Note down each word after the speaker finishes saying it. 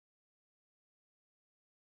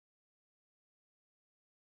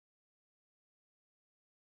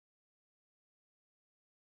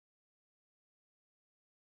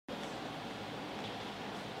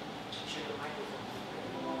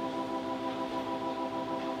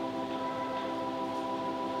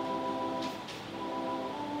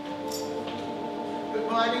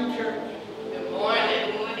morning, church. Good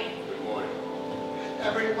morning. Good morning. Good morning.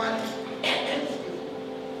 Everyone.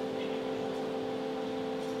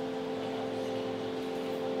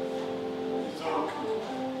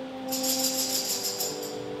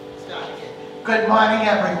 Good morning,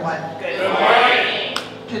 everyone. Good morning.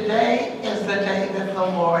 Today is the day that the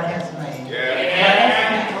Lord has made. Yes. Let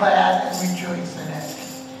us be glad and rejoice in it.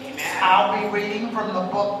 Amen. I'll be reading from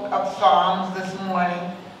the book of Psalms this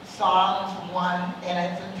morning, Psalms 1 in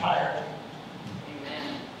its entirety.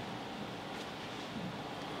 Amen.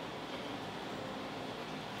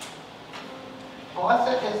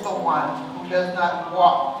 Blessed is the one who does not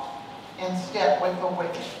walk in step with the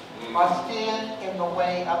wicked, or stand in the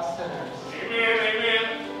way of sinners,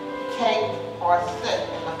 Amen. take or sit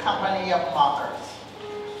in the company of mockers,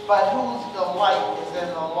 but whose delight is in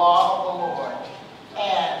the law of the Lord,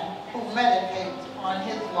 and who meditates on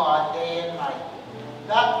his law day and night.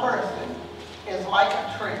 That person is like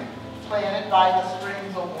a tree planted by the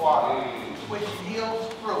streams of water, which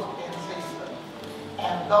yields fruit in season,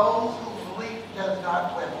 and those whose leaf does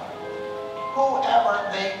not wither.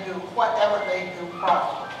 Whatever they do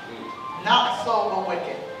prosper. Not so the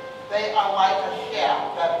wicked. They are like a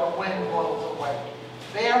shaft that the wind blows away.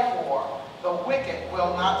 Therefore, the wicked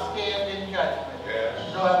will not stand in judgment,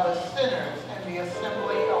 nor the sinners in the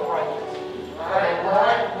assembly of righteous. For the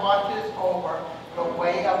Lord watches over the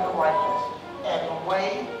way of the righteous, and the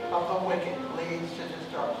way of the wicked leads to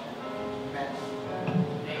destruction. Amen.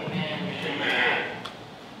 Amen. Amen.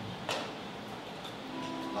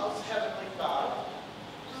 Most Heavenly Father,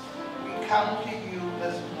 we come to you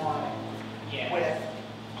this morning with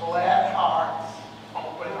glad hearts,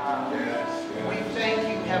 open arms. We thank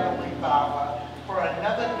you, Heavenly Father, for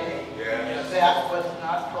another day that was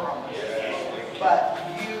not promised. But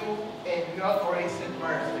you, in your grace and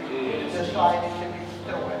mercy, decided to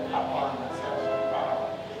bestow it upon us, Heavenly Father.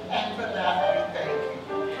 And for that, we thank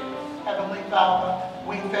you. Heavenly Father,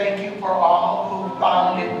 we thank you for all who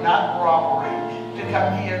found it not robbery to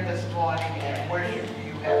come here this morning and worship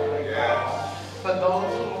you, Heavenly Father. For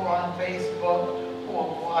those who are on Facebook, who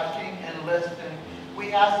are watching and listening,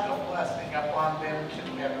 we ask a blessing upon them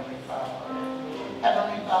too, Heavenly Father.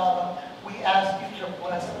 Heavenly Father, we ask you to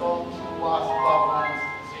bless those who lost loved ones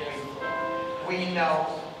this week. We know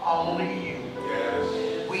only you.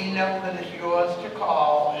 We know that it's yours to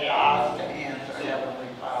call and ours to answer, Heavenly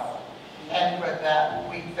Father. And for that,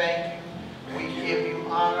 we thank you. We give you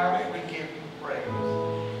honor. We give you praise.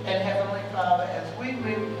 And Heavenly Father, as we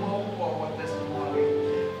move forward this morning,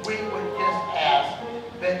 we would just ask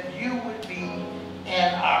that you would be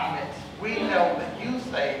in our midst. We know that you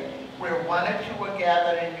say where one or two are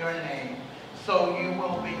gathered in your name, so you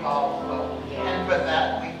will be also. And for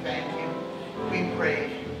that, we thank you. We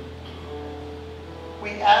praise you. We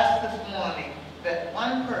ask this morning that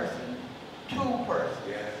one person, two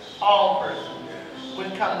persons, all persons,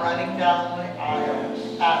 would come running down the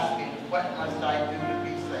aisle asking, what must I do to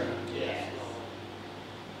be saved?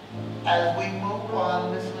 As we move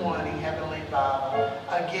on this morning, Heavenly Father,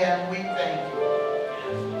 again we thank you.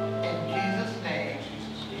 In Jesus' name,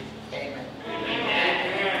 amen.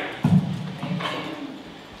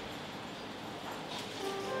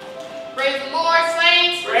 Praise the Lord,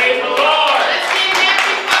 saints. Praise the Lord. Let's give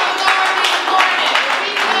happy for the Lord this morning. If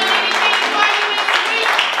he's done anything for you this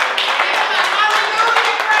week, give him a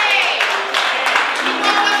hallelujah praise. He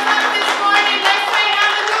woke us up this morning. Let's say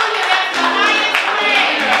hallelujah. That's the highest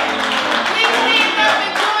praise. Please stand up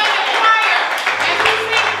and join the choir as we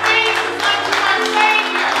sing praises unto our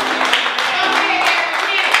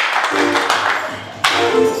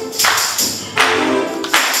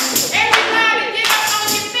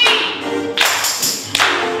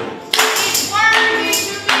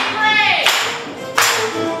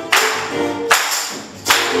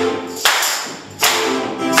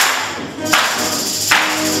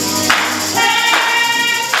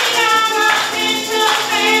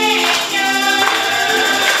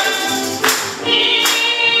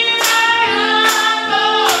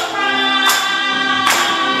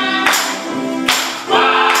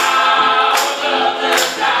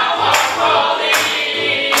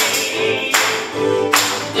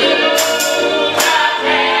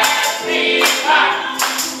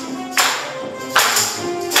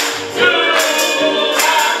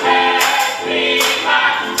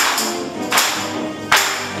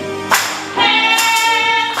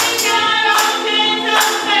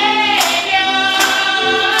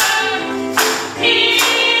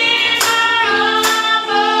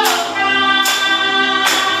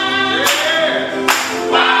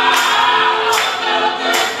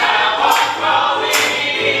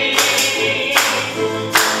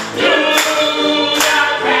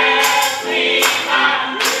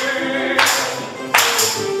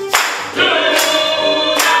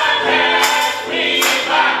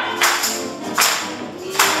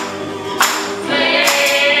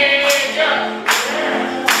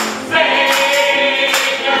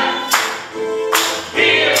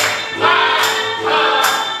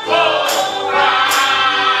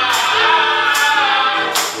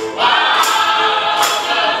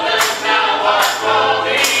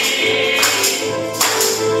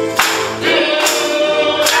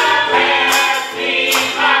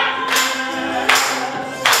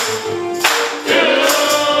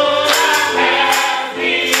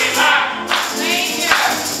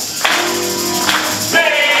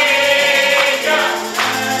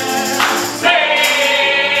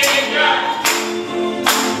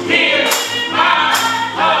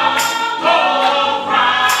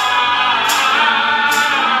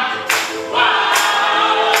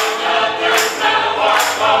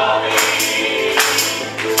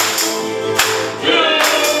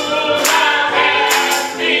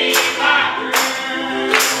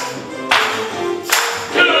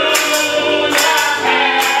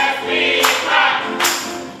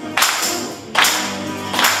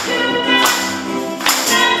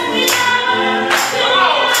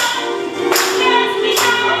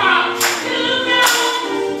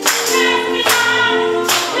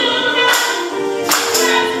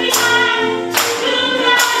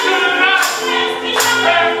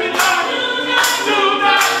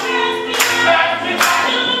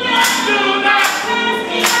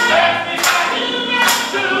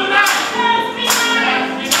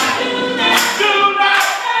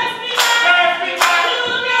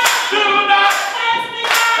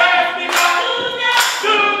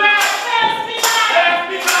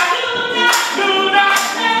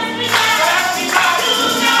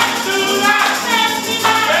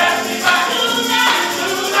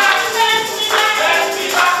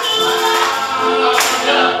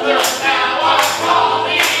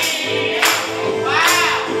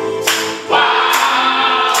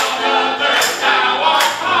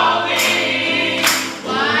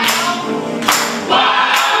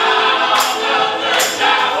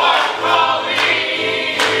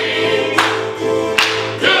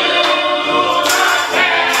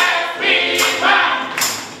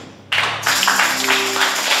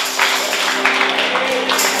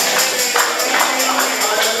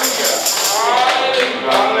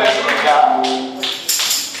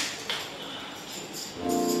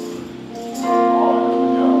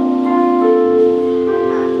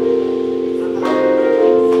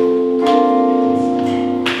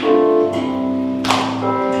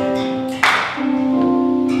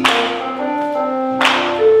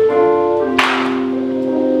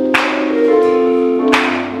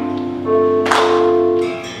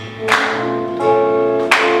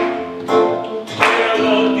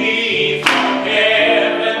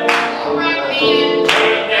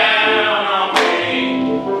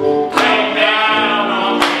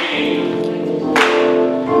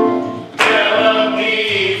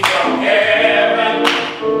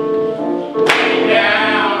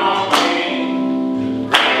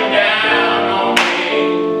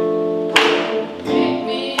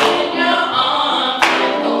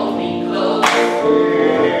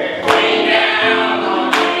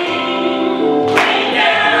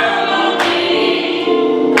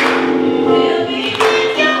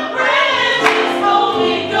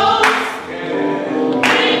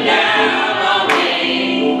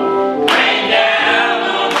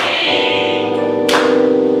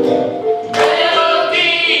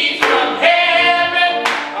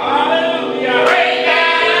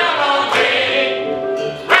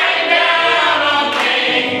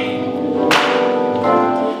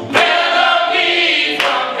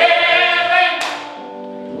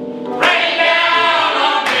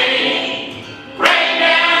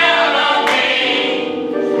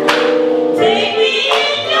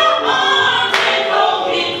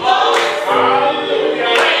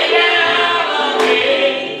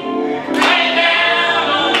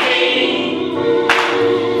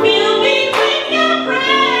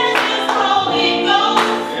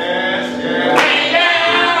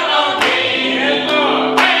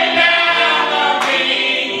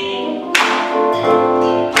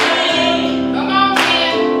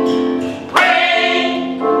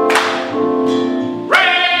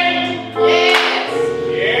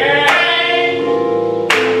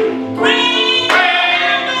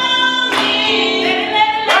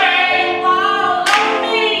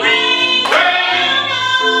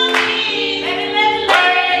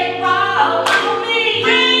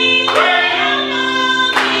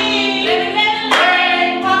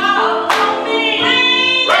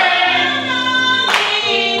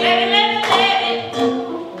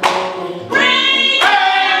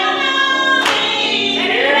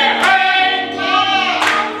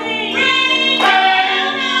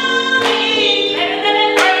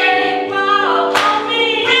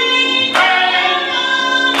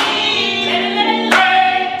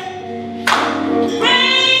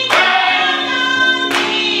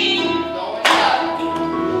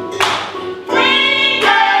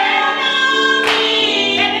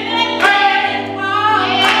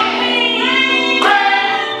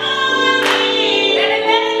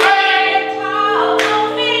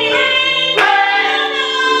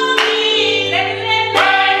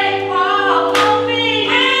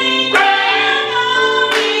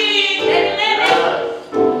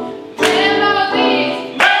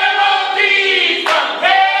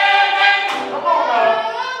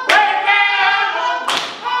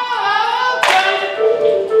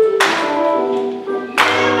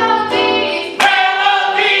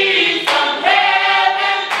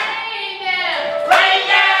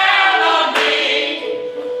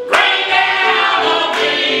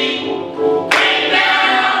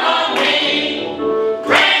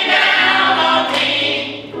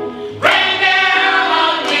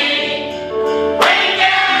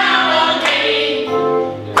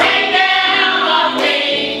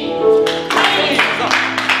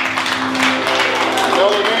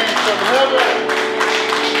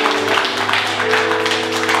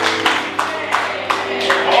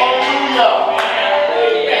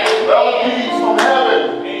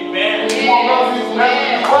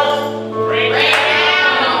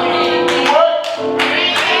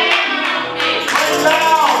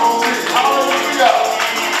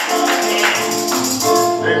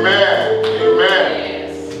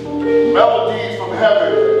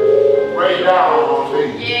heaven rain down on me.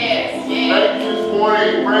 Yes, yes. Thank you this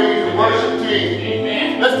morning, praise and worship team.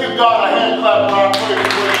 Amen. Let's give God a hand clap for our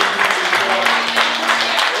praise.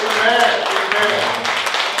 Amen. Amen.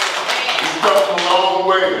 We've come a long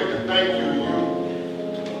way. Thank you.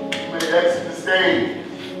 You may exit the stage.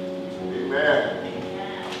 Amen.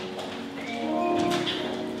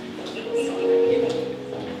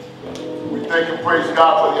 We thank and praise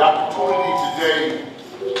God for the opportunity today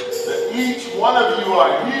that each one of you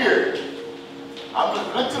are here. I'm going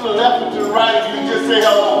to look to the left and to the right and you just say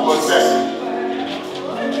hello for a second.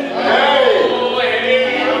 Hey!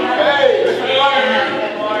 Hey!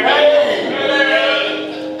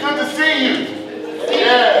 Hey! Good to see you.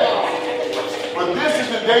 Yeah. But this is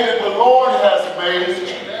the day that the Lord has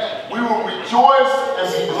made. We will rejoice and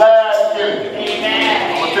be glad in it.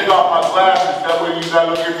 I'm going to take off my glasses. That way you guys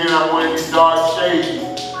look at me and I'm wearing these dark shades.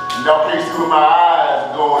 And y'all can't see where my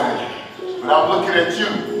eyes are going. But I'm looking at you.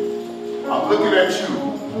 I'm looking at you.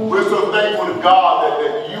 We're so thankful to God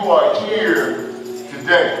that you are here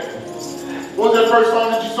today. What was that first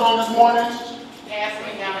song that you sang this morning? Pass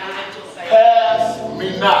me not, gentle Savior. Pass me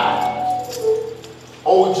not,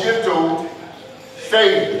 O gentle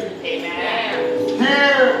Savior. Amen.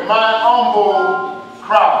 Hear my humble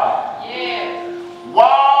cry. Yes. While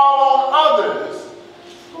on others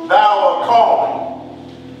thou art calling,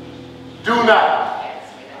 do not.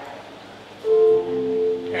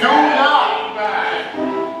 Do not.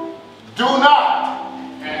 Do not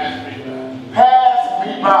pass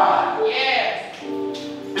me by. Yes.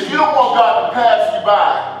 If you don't want God to pass you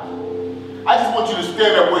by, I just want you to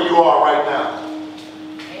stand up where you are right now.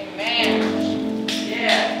 Amen.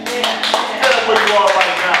 Yes. Yes. Stand up where you are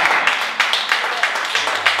right now.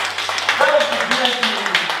 Let us begin to,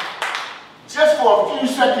 just for a few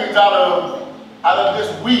seconds out of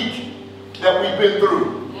this week that we've been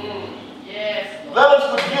through. Yes. Let us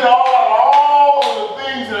forget all of the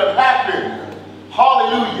things that have happened.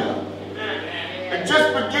 Hallelujah. And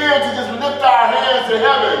just begin to just lift our hands to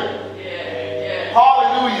heaven.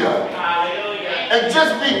 Hallelujah. Hallelujah. And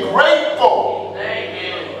just be grateful. Thank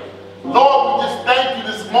you. Lord, we just thank you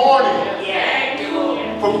this morning Thank you,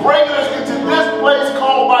 Lord. for bringing us into this place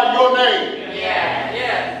called by your name. Yes.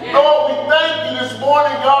 Yes. Lord, we thank you this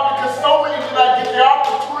morning, God, because so many did not get the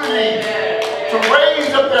opportunity to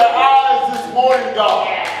raise up their eyes this morning, God.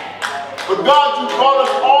 But God, you brought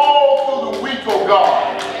us all through the week, oh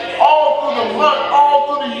God. All through the month,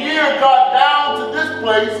 all through the year, God, down to this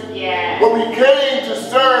place where we came to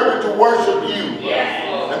serve and to worship you.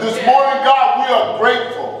 And this morning, God, we are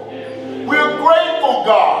grateful. We are grateful,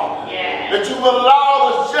 God, that you've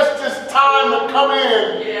allowed us just this time to come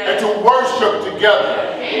in and to worship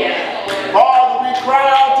together. Father, we cry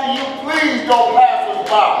out to you, please don't pass us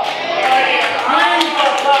by. Please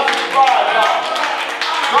don't pass us by, God.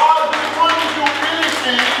 God, if we want to do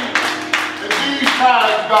anything in these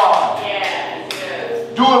times, God,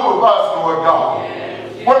 do it with us, Lord God.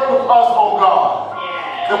 Work with us, oh God,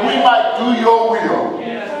 that we might do your will.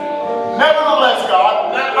 Nevertheless,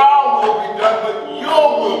 God, not our will be done, but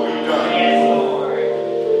your will be done.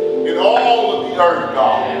 In all of the earth,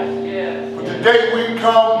 God. But today we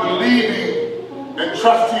come believing and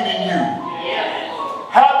trusting in you.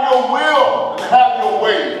 Have your will and have your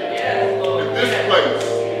way in this place,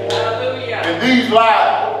 in these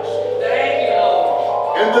lives.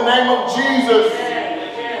 In the name of Jesus,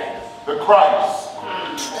 the Christ,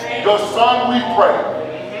 your Son, we pray.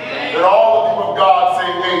 That all the people of God say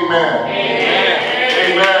amen.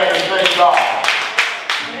 Amen. Amen. And thank God.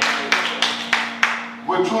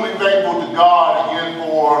 We're truly thankful to God again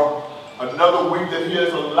for another week that he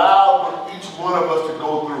has allowed for each one of us to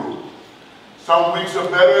go through. Some weeks are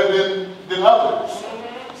better than others.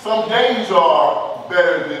 Some days are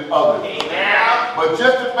better than others. But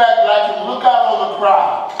just the fact that I can look out on the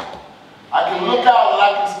crowd, I can look out and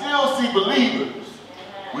I can still see believers.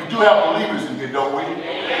 We do have believers in here, don't we?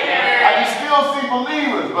 I can still see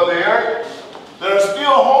believers, Brother Eric, that are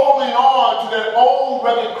still holding on to that old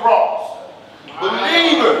rugged cross.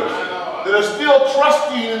 Believers that are still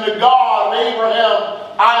trusting in the God of Abraham,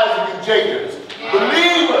 Isaac, and Jacob.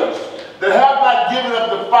 Believers that have not given up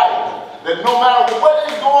the fight. That no matter what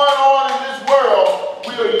is going on in this world,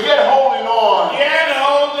 we are yet holding on to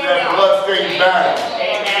that bloodstained banner.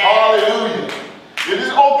 Hallelujah. Is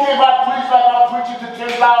it okay if I preach like I'm preaching to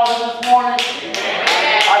 10,000 this morning?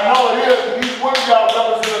 I know it is. These words y'all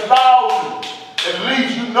represent 1,000. At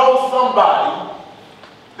least you know somebody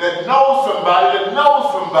that knows somebody that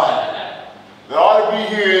knows somebody that ought to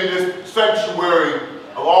be here in this sanctuary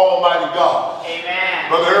of Almighty God. Amen.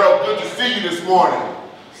 Brother Gerald, good to see you this morning.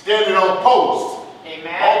 Standing on post.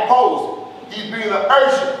 Amen. On post. He's being an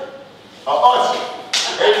usher. Usher.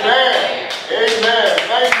 Amen. Amen.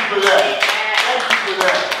 Thank you for that. Thank you for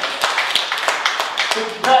that.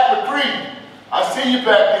 Sister Pat McCree, I see you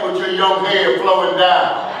back there with your young hair flowing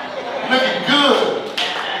down. Looking good.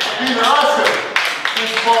 Being an usher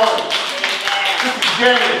this morning. Sister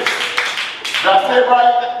Janice. Did I say it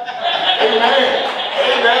right? Amen.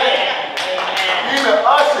 Amen. Being an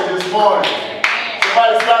usher this morning.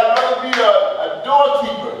 Somebody's got to be a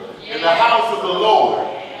doorkeeper in the house of the Lord.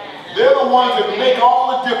 They're the ones that make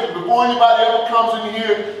all the difference. Before anybody ever comes in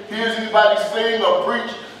here, hears anybody sing or preach,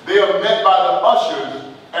 they are met by the ushers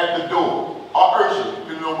at the door. Or ushers,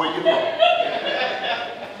 depending on where you're from.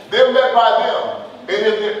 They're met by them. And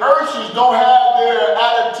if the ushers don't have their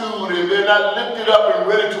attitude and they're not lifted up and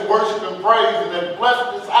ready to worship and praise and they're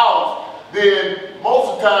blessed this house, then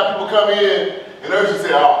most of the time people come in and ushers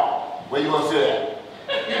say, oh, where you going to sit at?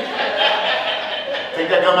 Take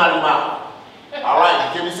that gum out of your mouth. All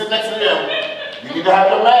right, you can sit next to them. You need to have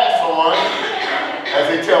your mask on, as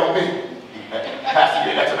they tell me. Pastor,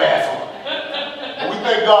 you got your mask on. And we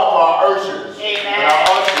thank God for our ushers. Amen. And our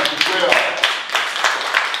ushers as well.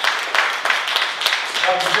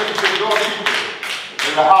 Representative doorkeeper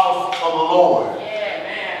in the house of the Lord.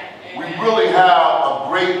 Amen. We really have a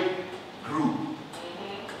great group.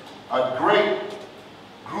 A great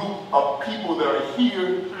group of people that are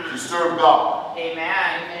here to serve God.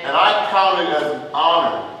 Amen. And I count it as an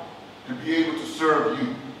honor to be able to serve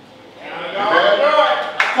you. Amen. I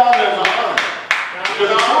count it as an honor.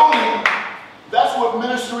 Because truly, that's what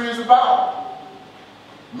ministry is about.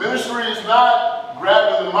 Ministry is not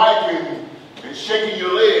grabbing the mic and shaking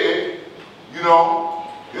your leg, you know.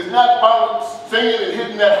 It's not about singing and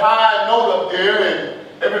hitting that high note up there and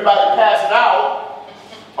everybody passing out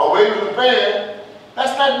or waving the fan.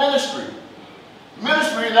 That's not ministry.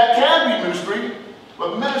 Ministry, and that can be ministry,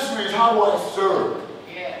 but ministry is how do I serve?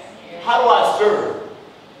 Yes. How do I serve?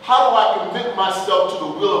 How do I commit myself to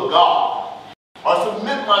the will of God? Or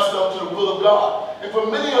submit myself to the will of God? And for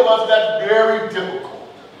many of us, that's very difficult.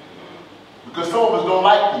 Because some of us don't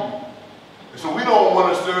like people. And so we don't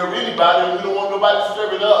want to serve anybody, and we don't want nobody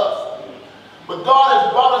serving us. But God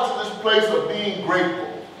has brought us to this place of being grateful.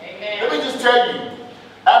 Amen. Let me just tell you,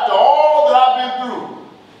 after all that I've been through,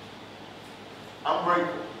 I'm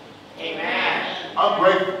grateful. Amen. I'm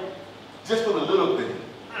grateful. Just for the little things.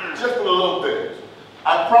 Just for the little things.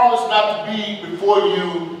 I promise not to be before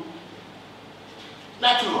you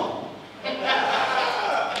not too long.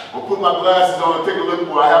 I'll put my glasses on and take a look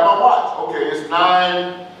where I have my watch. Okay, it's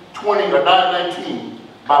 9:20 or 9:19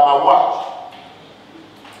 by my watch.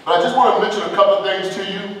 But I just want to mention a couple of things to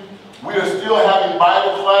you. We are still having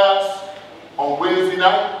Bible class on Wednesday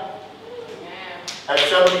night at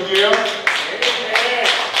 7 p.m.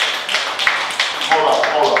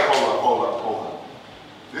 Hold up.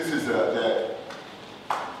 This is that.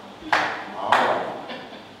 All right.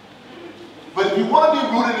 But if you want to be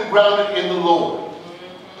rooted and grounded in the Lord,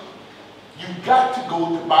 you've got to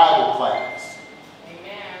go to Bible class.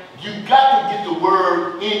 Amen. You've got to get the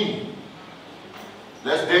word in you.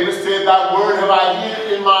 As David said, thy word have I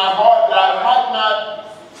hid in my heart that I might not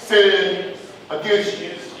sin against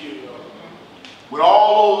you. With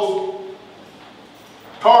all those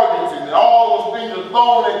targets and all those things are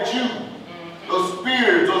thrown at you, those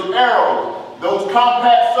spears, those arrows, those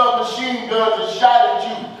compact submachine guns that shot at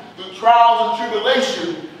you through trials and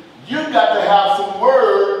tribulation, you've got to have some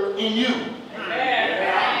word in you.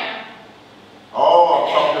 Amen. Oh, I'm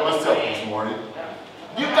talking to myself this morning.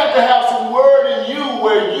 You've got to have some word in you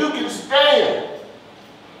where you can stand.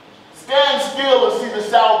 Stand still and see the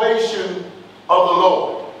salvation of the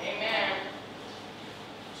Lord. Amen.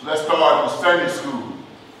 So let's start with Sunday school.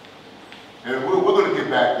 And we're going to get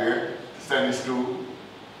back there to Sunday school.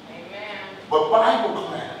 Amen. But Bible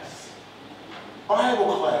class.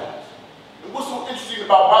 Bible class. And what's so interesting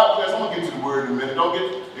about Bible class, I'm going to get to the word in a minute. Don't get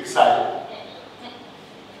excited.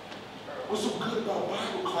 What's so good about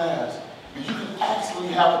Bible class is you can actually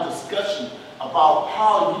have a discussion about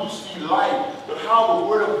how you see life, but how the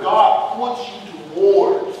Word of God points you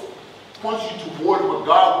towards what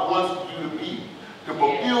God wants you to be, to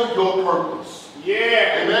fulfill your purpose.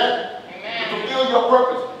 Yeah. Amen? Amen. To fulfill your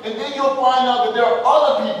purpose. And then you'll find out that there are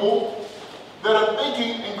other people that are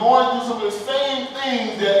thinking and going through some of the same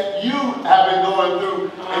things that you have been going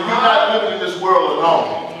through, and you're not living in this world alone.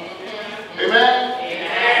 Amen?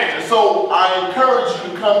 Amen. And so I encourage you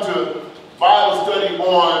to come to Bible study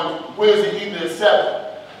on Wednesday evening at 7.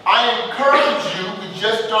 I encourage you, we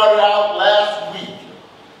just started out last week,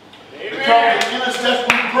 to come to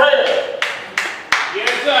intercessory prayer. Yes,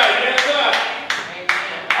 sir. Yes, sir.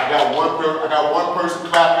 I got one person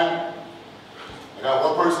clapping.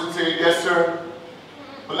 Yes, sir.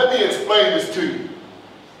 But let me explain this to you.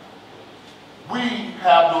 We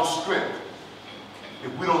have no strength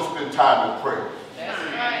if we don't spend time in prayer. That's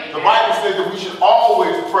right. The Bible says that we should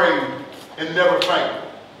always pray and never faint.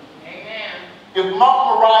 Amen. If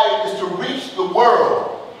Mount Moriah is to reach the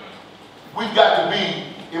world, we've got to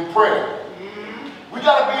be in prayer. We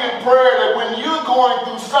got to be in prayer that when you're going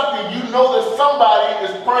through something, you know that somebody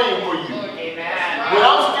is praying for you. Amen. When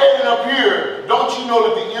I'm standing up here, don't you know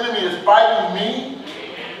that the enemy is fighting me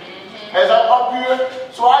as I'm up here?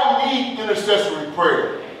 So I need intercessory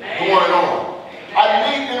prayer going on. I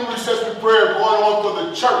need intercessory prayer going on for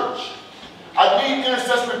the church. I need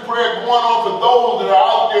intercessory prayer going on for those that are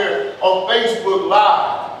out there on Facebook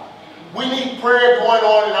Live. We need prayer going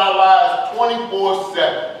on in our lives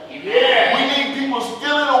 24/7. Yeah. We need people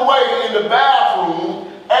stealing away in the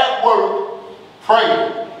bathroom, at work,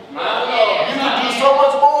 praying. You can do so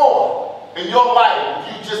much more in your life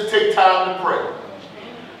if you just take time to pray.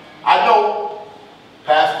 I know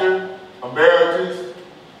Pastor Emeritus,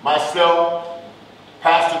 myself,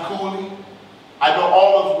 Pastor Cooley, I know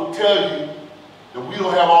all of us will tell you that we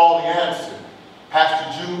don't have all the answers.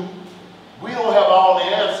 Pastor Jude, we don't have all the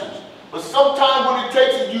answers. But sometimes what it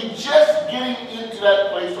takes is you just getting into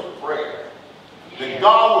that place of prayer. That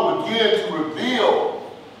God will begin to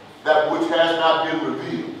reveal that which has not been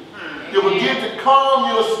revealed. He'll begin to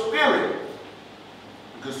calm your spirit.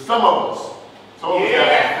 Because some of us have the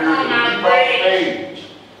spirit of the leap off the page.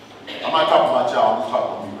 I'm not talking about y'all, I'm just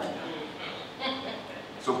talking about me right now.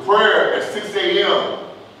 So prayer at 6 a.m.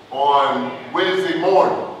 on Wednesday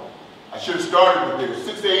morning. I should have started with this,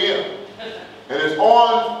 6 a.m. And it's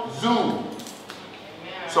on Zoom.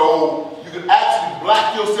 So you can actually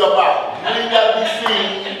black yourself out. You ain't got to be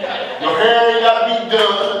seen. Your hair ain't got to be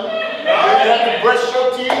done. You ain't have to brush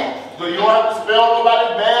your teeth. So you don't have to smell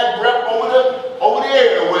nobody's bad breath over the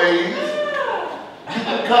airways. You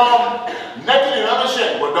can come naked and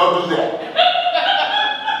unashamed. Well, don't do that.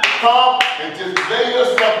 Come and just lay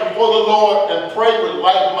yourself before the Lord and pray with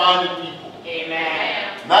like-minded people.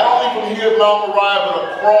 Amen. Not only from here at Mount Moriah,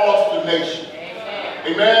 but across the nation.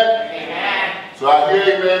 Amen? Amen. So I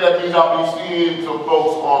hear amen. That means I'll be seeing some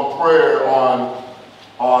folks on prayer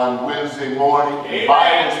on Wednesday morning. Amen.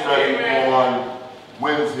 Bible study Amen. on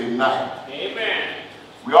Wednesday night. Amen.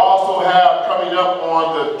 We also have coming up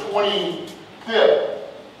on the 25th,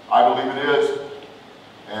 I believe it is,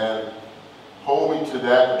 and hold me to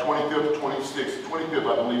that, the 25th, 26th,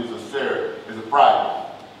 25th I believe is a Saturday, is a Friday.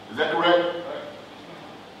 Is that correct?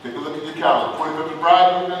 Take a look at your calendar. 25th is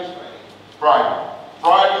Friday, Friday.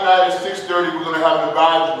 Friday night at 6:30, we're going to have an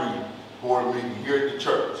advisory board meeting here at the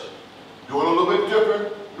church. Doing a little bit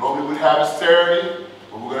different. Normally we'd have it Saturday,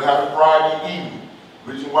 but we're going to have it Friday evening.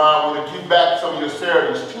 The reason why I want to give back some of your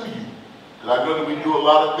Saturdays to you, because I know that we do a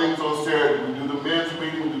lot of things on Saturday. We do the men's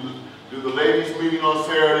meeting, we do the ladies' meeting on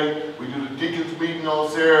Saturday, we do the deacons' meeting on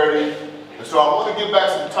Saturday. And so I want to give back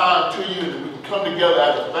some time to you, and we can come together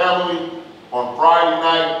as a family on Friday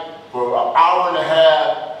night for an hour and a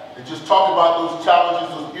half and just talk about those challenges,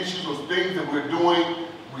 those issues, those things that we're doing.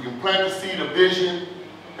 We can plant the seed of vision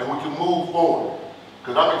and we can move forward.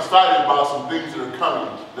 Because I'm excited about some things that are coming.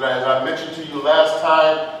 That as I mentioned to you last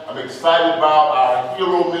time, I'm excited about our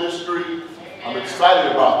hero ministry. I'm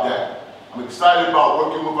excited about that. I'm excited about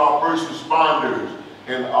working with our first responders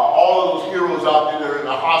and all of those heroes out there that are in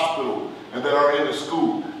the hospital and that are in the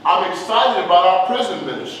school. I'm excited about our prison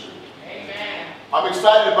ministry. Amen. I'm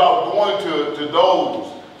excited about going to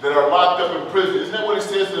those that are locked up in prison. Isn't that what it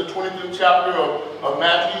says in the 25th chapter of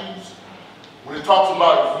Matthew? When it talks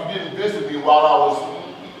about you didn't visit me while I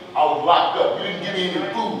was locked up. You didn't give me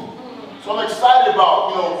any food. So I'm excited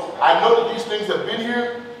about, I know that these things have been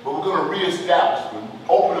here, but we're going to reestablish them,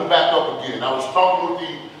 open them back up again. I was talking with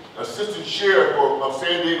the assistant sheriff of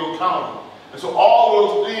San Diego County. And so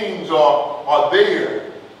all those things are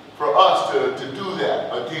there for us to do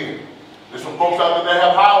that again. There's some folks out there that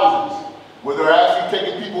have houses where they're actually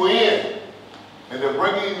taking people in. And they're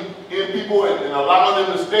bringing in people and allowing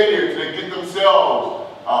them to stay there till they get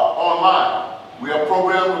themselves online. We have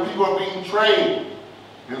programs where people are being trained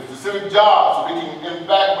in specific jobs so they can, in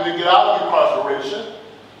fact, when they get out of incarceration,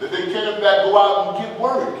 that they can, in fact, go out and get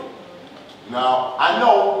work. Now, I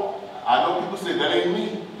know people say, that ain't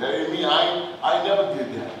me. That ain't me. I never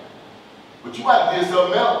did that. But you might have did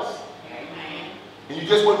something else. Amen. And you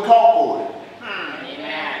just wasn't called for it.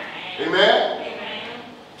 Amen. Amen?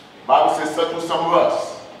 The Bible says such was some of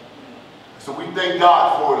us. So we thank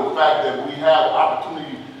God for the fact that we have the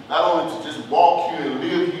opportunity not only to just walk here and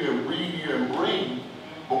live here and breathe here and breathe,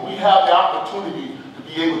 but we have the opportunity to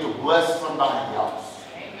be able to bless somebody else.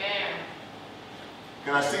 Amen. Can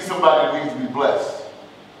Can I see somebody that needs to be blessed?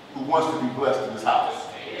 Who wants to be blessed in this house?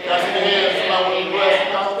 Can I see the hands? Somebody want to be blessed in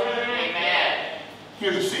the house? Amen.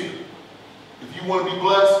 Here's the secret. If you want to be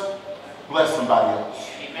blessed, bless somebody else.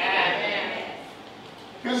 Amen.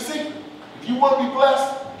 Here's the secret. If you want to be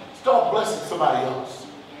blessed, start blessing somebody else.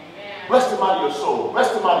 Amen. Bless them out of your soul.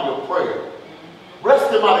 Bless them out of your prayer. Bless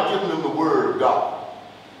them out of giving them the word of God.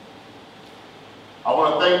 I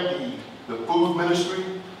want to thank the food ministry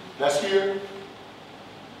that's here.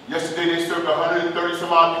 Yesterday they served 130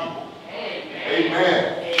 some odd people. Amen. Amen.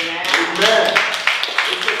 Amen. Amen.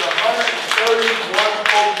 It took 131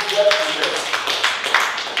 folks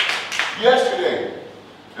yesterday.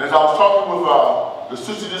 And as I was talking with the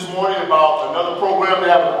sister this morning about another program, they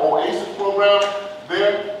have an Oasis program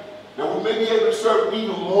there, that we may be able to serve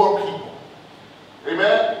even more people.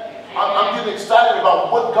 Amen. I'm getting excited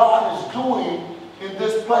about what God is doing in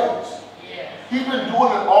this place. He's been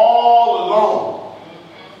doing it all alone.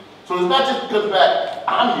 So it's not just because that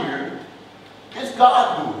I'm here, it's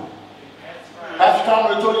God doing it. Pastor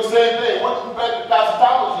Thomas told you the same thing. It wasn't the fact that Pastor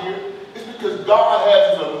Thomas is here, it's because God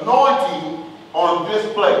has his anointing on this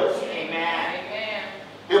place. Amen.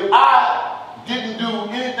 If I didn't do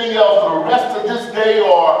anything else for the rest of this day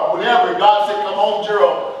or whenever God said, come home,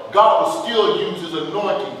 Gerald, God will still use his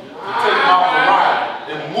anointing to take Mount Moriah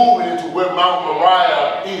and move it into where Mount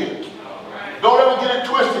Moriah is. Don't ever get it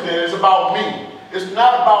twisted that it's about me. It's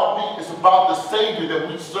not about me. It's about the Savior that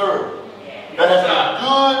we serve. That has been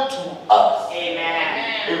good to us.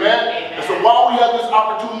 Amen. Amen. And so while we have this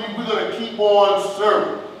opportunity, we're going to keep on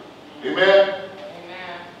serving. Amen.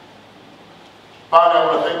 Finally, I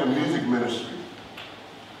want to thank the music ministry.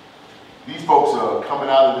 These folks are coming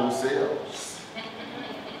out of themselves.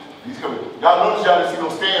 Y'all notice y'all didn't see no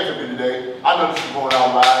stands up here today. I know this is going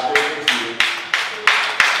out live.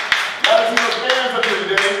 Y'all didn't see no stands up here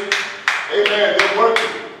today. Amen. They're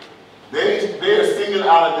working. They are singing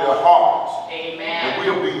out of their hearts. Amen. And we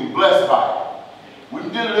are being blessed by it. We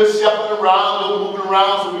did a little shuffling around, a little moving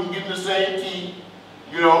around so we can get in the same key,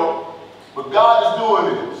 you know. But God is doing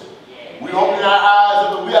this. We're opening our eyes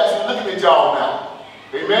up and we're actually looking at y'all now.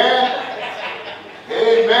 Amen?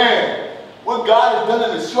 Amen. What God has done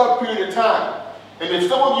in a short period of time. And if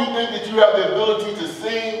some of you think that you have the ability to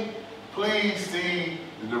sing, please see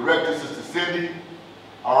the director, Sister Cindy.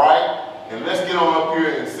 All right? And let's get on up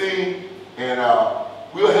here and sing, and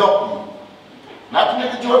we'll help you. Not to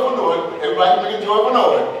make a joyful noise. Everybody can make a joyful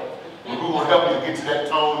noise. But we will help you to get to that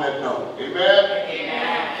tone, that note. Amen?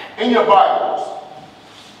 Amen. In your Bibles.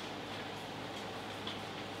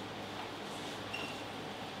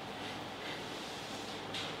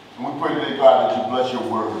 And we pray today, God, that you bless your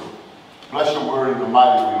word. Bless your word in the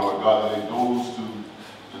mighty way, Lord God, that it goes to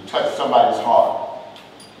touch somebody's heart.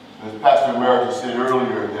 As Pastor Emeritus said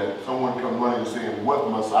earlier, that someone come running saying, what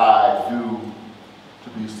must I do to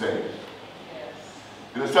be saved? Yes.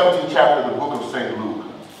 In the 17th chapter of the book of St. Luke,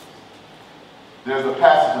 there's a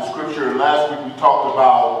passage of scripture, and last week we talked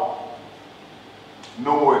about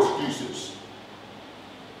no more excuses.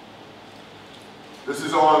 This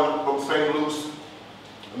is from St. Luke's,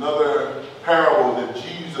 another parable that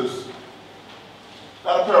Jesus,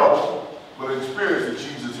 not a parable, but an experience that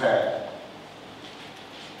Jesus had.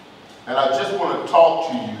 And I just want to talk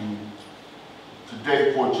to you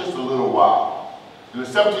today for just a little while. In the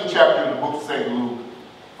 17th chapter of the book of St. Luke,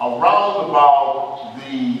 around about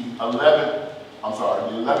the 11th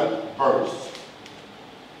verse,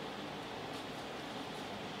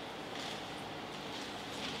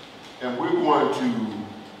 and we're going to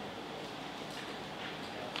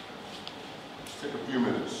take a few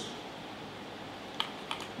minutes.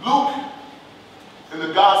 Luke, in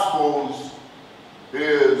the Gospels,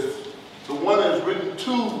 is the one that has written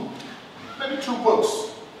maybe two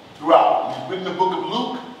books throughout. He's written the book of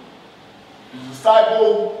Luke, his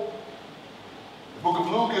disciple, the book of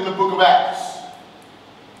Luke, and the book of Acts,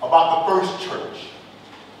 about the first church.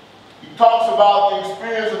 He talks about the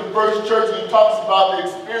experience of the first church, and he talks about the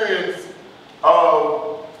experience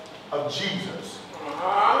of Jesus.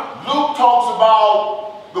 Luke talks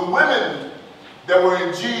about the women that were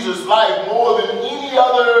in Jesus' life more than any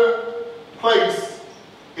other place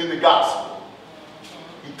in the gospel.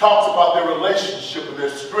 He talks about their relationship and their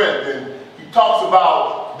strength, and he talks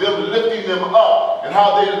about them lifting them up and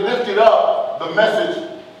how they lifted up the message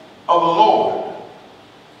of the Lord.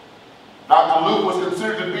 Dr. Luke was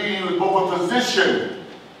considered to be, he was both a physician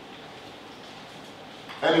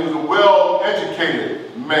and he was a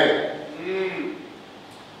well-educated man.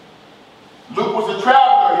 Luke was a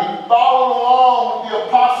traveler. He followed along with the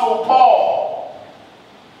Apostle Paul.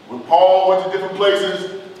 When Paul went to different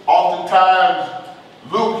places, oftentimes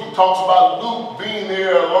Luke, he talks about Luke being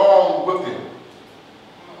there along with him.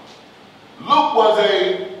 Luke was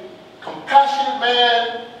a compassionate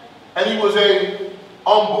man, and he was a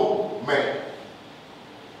humble man.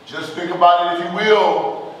 Just think about it, if you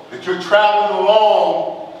will, that you're traveling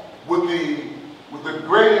along with the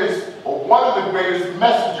greatest, or one of the greatest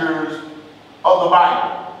messengers of the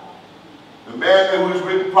Bible. The man who has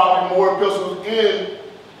written probably more epistles in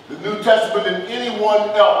the New Testament than anyone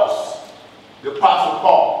else, the Apostle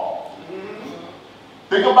Paul.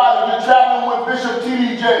 Think about it, you're traveling with Bishop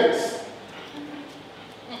T.D. Jakes.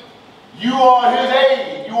 You are his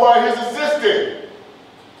aide, you are his assistant.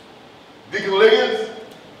 Deacon Liggins,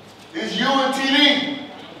 it's you and T.D.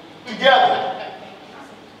 together.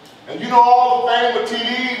 And you know all the fame of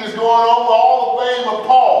T.D. that's going on, all the fame of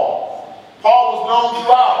Paul. Paul was known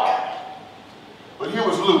throughout. But here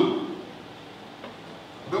was Luke.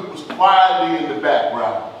 Luke was quietly in the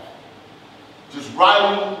background, just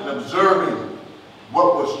writing and observing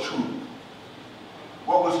what was true.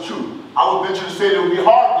 What was true. I would venture to say that it would be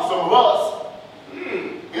hard for some of us.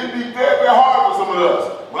 It would be very, very hard for some of us.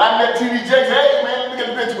 When I met T.D. Jakes, hey man, let me get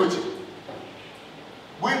a picture with you.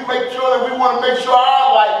 We make sure that we want to make sure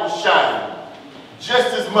our light was shining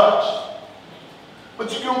just as much.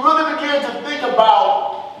 But you can really begin to think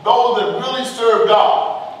about those that really serve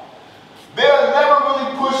God. They're never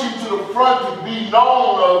really pushing to the front to be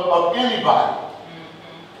known of anybody.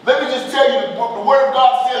 Let me just tell you, the Word of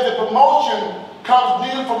God says that promotion comes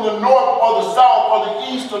neither from the north or the south or the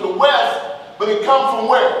east or the west, but it comes from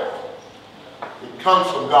where? It comes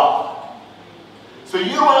from God. So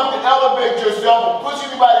you don't have to elevate yourself or push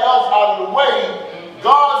anybody else out of the way.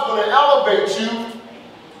 God's going to elevate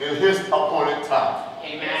you in his appointed time.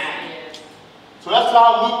 Amen. So that's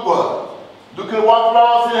how Luke was. Luke could have walked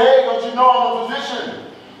around and said, hey, don't you know I'm a physician?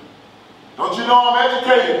 Don't you know I'm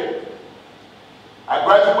educated? I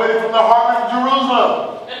graduated from the Harvard of Jerusalem.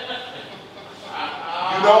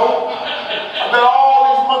 You know? I've got all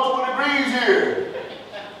these multiple degrees here.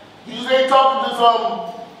 You just ain't talking to some,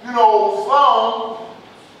 you know, slum.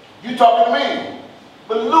 You talking to me.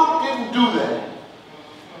 But Luke didn't do that.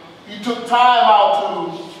 He took time out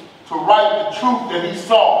to write the truth that he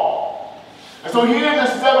saw. And so here in the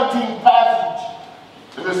 17th passage,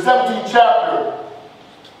 in the 17th chapter,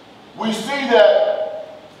 we see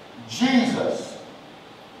that Jesus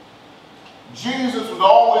was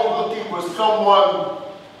always looking for someone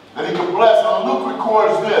that he could bless. And Luke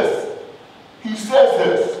records this. He says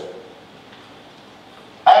this.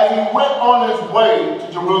 As he went on his way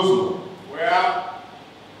to Jerusalem,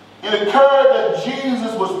 it occurred that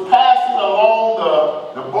Jesus was passing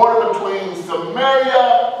along the border between Samaria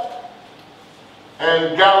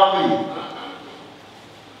and Galilee.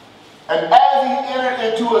 And as he entered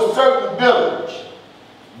into a certain village,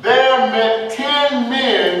 there met 10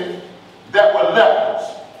 men that were lepers,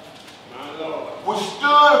 which stood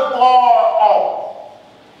far off.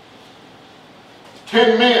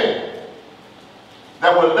 10 men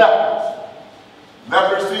that were lepers.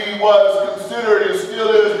 Leprosy was considered, and still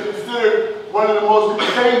is considered, one of the most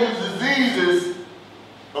contagious diseases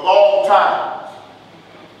of all times.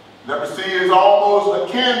 Leprosy is almost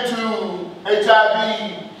akin to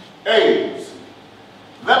HIV/AIDS.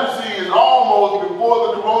 Leprosy is almost,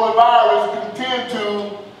 before the coronavirus, akin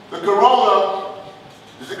to the corona,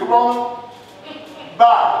 is it corona?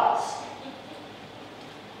 Virus.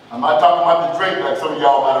 I'm not talking about the drink like some of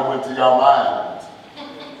y'all might have went to y'all minds.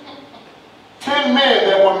 10 men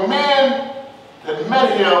that were men that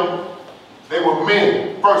met him, they were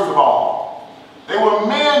men, first of all. They were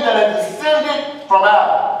men that had descended from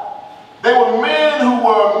Adam. They were men who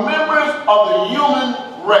were members of the human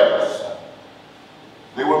race.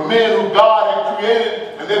 They were men who God had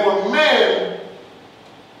created, and they were men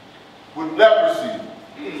with leprosy,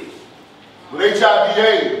 with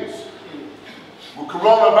HIV/AIDS, with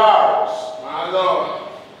coronavirus, My Lord.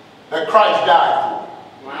 that Christ died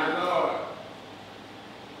for. My Lord.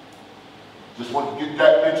 Just want to get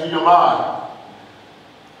that into your mind.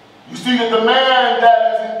 You see that the man that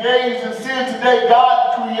is engaged in sin today,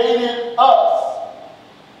 God created us.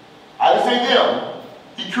 I didn't say them.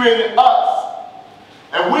 He created us.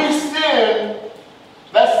 And we sin.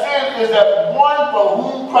 That sin is that one for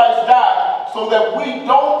whom Christ died, so that we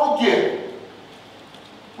don't forget.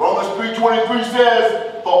 Romans 3:23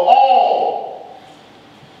 says, for all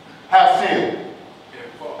have sinned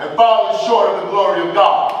and fallen short of the glory of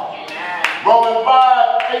God. Romans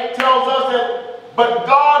 5:8 tells us that, but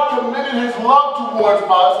God commended his love towards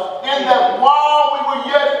us in that while we were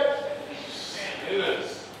yet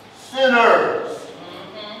sinners,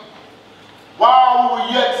 while we were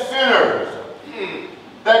yet sinners,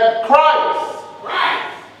 that Christ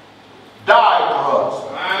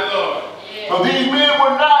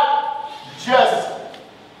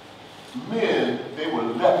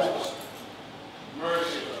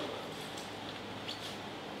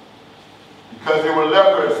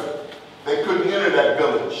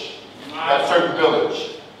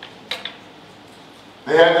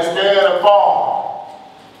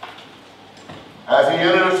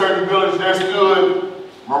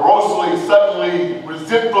suddenly,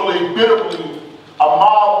 resentfully, bitterly, a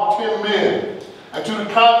mob of 10 men. And to the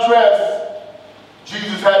contrast,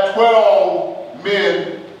 Jesus had 12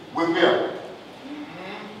 men with him.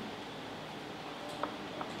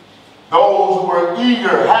 Those who were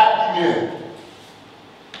eager, happy men.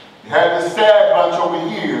 You had this sad bunch over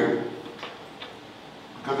here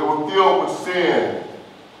because they were filled with sin.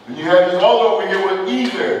 And you had this other over here with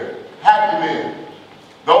eager, happy men.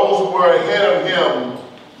 Those who were ahead of him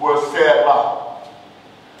were a sad lot.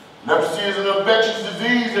 Leprosy is an infectious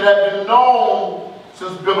disease that has been known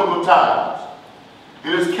since biblical times.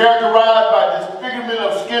 It is characterized by disfigurement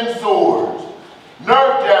of skin sores,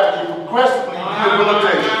 nerve damage, and progressively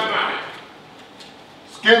debilitation.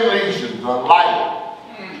 Skin lesions are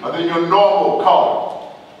lighter than your normal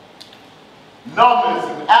color. Numbness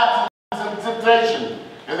and absence of sensation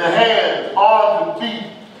in the hands, arms, and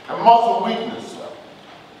feet, and muscle weakness.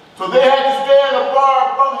 So they had to stand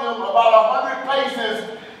afar from him about 100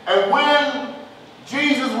 paces, and when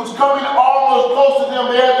Jesus was coming almost close to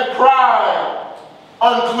them, they had to cry,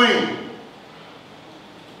 unclean.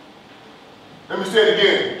 Let me say it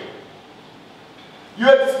again. You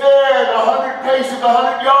had to stand 100 paces,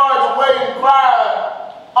 100 yards away and cry,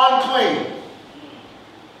 unclean.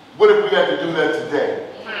 What if we had to do that today?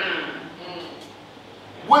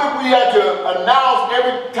 What if we had to announce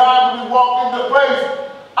every time we walk into a place,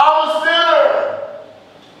 I'm a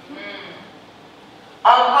sinner.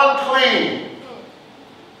 I'm unclean.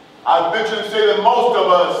 I venture to say that most of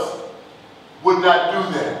us would not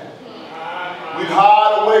do that. We'd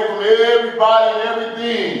hide away from everybody and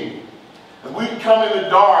everything. And we'd come in the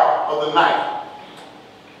dark of the night.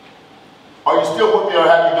 Are you still with me or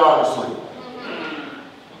have you gone to sleep?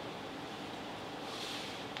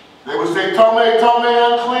 They would say, Tome,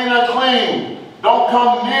 unclean, unclean. Don't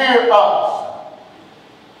come near us.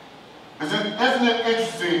 Isn't it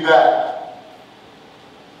interesting that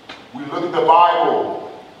we look at the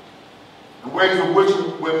Bible, the ways in which,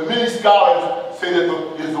 when many scholars say that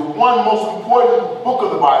it is the one most important book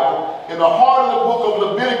of the Bible, in the heart of the book of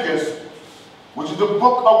Leviticus, which is the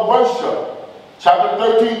book of worship, chapter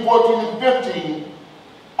 13, 14, and 15,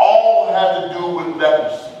 all has to do with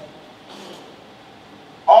leprosy.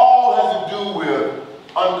 All has to do with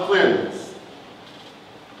uncleanness.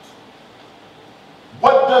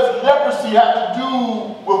 What does leprosy have to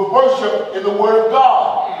do with worship in the Word of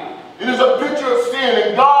God? It is a picture of sin,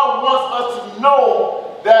 and God wants us to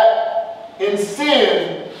know that in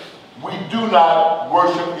sin, we do not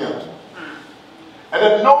worship Him. And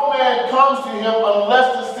that no man comes to Him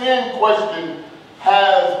unless the sin question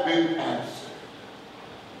has been answered.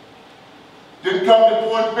 Didn't come to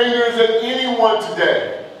point fingers at anyone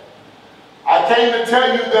today. I came to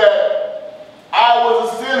tell you that I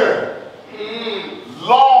was a sinner,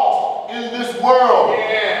 lost in this world,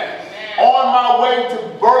 on my way to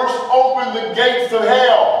burst open the gates of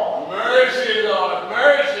hell. Mercy, Lord,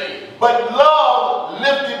 mercy. But love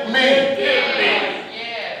lifted me.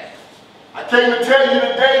 I came to tell you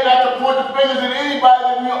today not to point the fingers at anybody,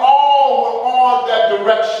 that we all were on that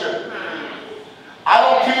direction. I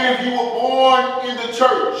don't care if you were born in the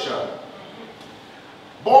church.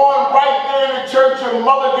 Born right there in the church, your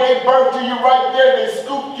mother gave birth to you right there. They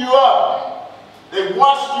scooped you up. They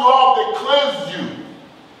washed you off. They cleansed you.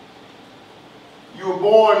 You were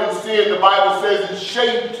born in sin. The Bible says it's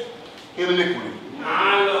shaped in iniquity.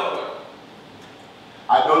 My Lord.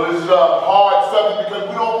 I know this is a hard subject because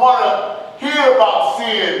we don't want to hear about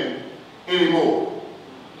sin anymore.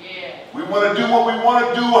 We want to do what we want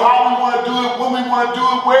to do, how we want to do it, when we want to do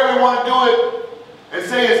it, where we want to do it, and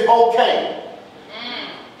say it's okay.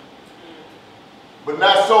 But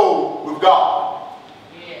not so with God.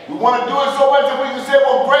 We want to do it so much that we can say,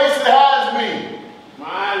 well, grace has me.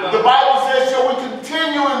 The Bible says, shall we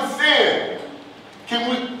continue in sin?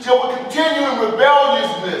 Shall we continue in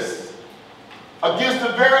rebelliousness against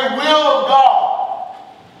the very will of God?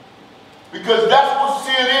 Because that's what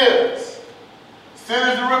sin is. Sin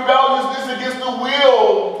is the rebelliousness against the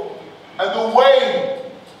will and the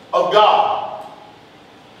way of God.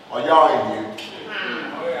 Are y'all in here?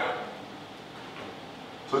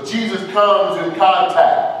 So Jesus comes in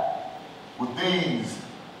contact with these.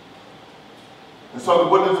 And so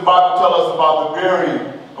what does the Bible tell us about the very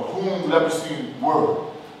of whom leprosy were?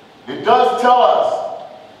 It does tell us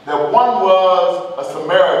that one was a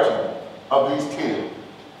Samaritan of these 10.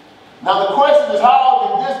 Now the question is, how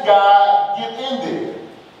did this guy get in there?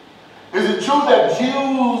 Is it true that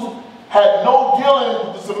Jews had no dealing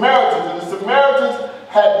with the Samaritans and the Samaritans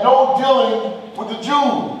had no dealing with the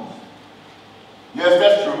Jews? Yes,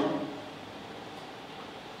 that's true.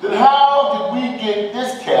 Then how did we get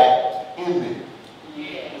this cat in there?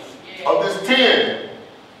 of this 10,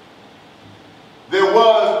 there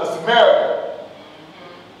was a Samaritan.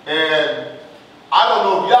 And I don't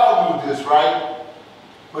know if y'all knew this, right?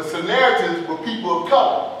 But Samaritans were people of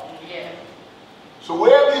color. So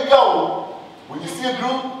wherever you go, when you see a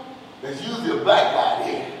group, there's usually a black guy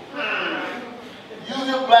there.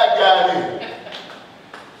 Usually a black guy there.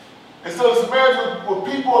 And so the Samaritans were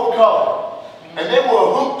people of color. And they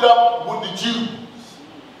were hooked up with the Jews.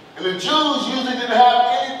 And the Jews usually didn't have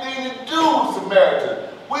anything to do with Samaritans.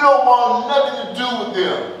 We don't want nothing to do with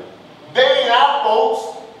them. They ain't our folks.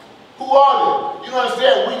 Who are they? You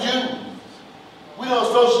understand? We Jews. We don't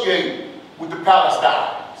associate with the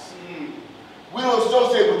Palestinians. We don't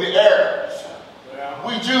associate with the Arabs.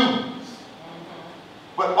 We Jews.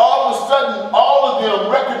 But all of a sudden, all of them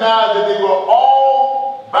recognized that they were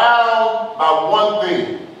all bound by one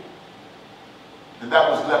thing. And that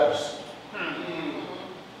was leprosy.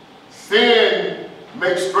 Sin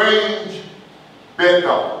makes strange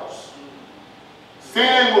bedfellows.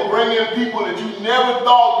 Sin will bring in people that you never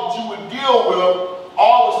thought that you would deal with.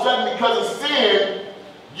 All of a sudden, because of sin,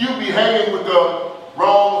 you be hanging with the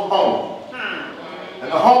wrong homie. And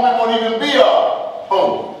the homie won't even be a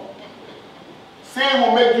homie. Sin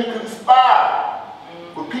will make you conspire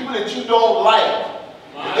with people that you don't like.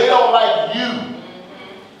 If they don't like you,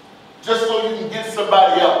 just so you can get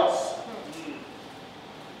somebody else.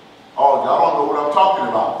 Oh, y'all don't know what I'm talking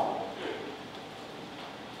about.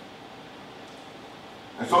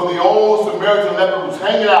 And so the old Samaritan leper was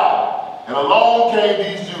hanging out, and along came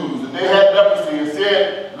these Jews, and they had leprosy, and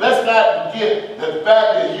said, let's not forget the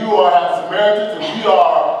fact that you are Samaritans and we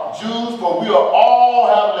are Jews, for we are all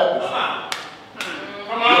have leprosy.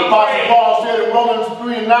 The Apostle Paul said in Romans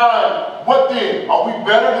 3:9, what then? Are we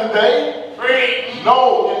better than they? No,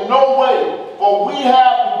 in no way. For we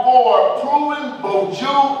have before proven both Jew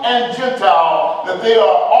and Gentile that they are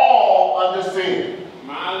all under sin.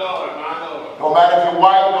 My Lord, my Lord. No matter if you're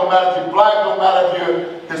white, no matter if you're black, no matter if you're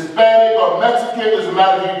Hispanic or Mexican, doesn't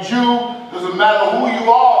matter if you're Jew, doesn't matter who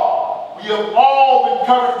you are. We have all been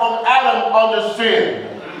covered from Adam under sin.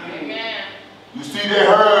 Amen. You see, they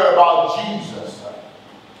heard about Jesus.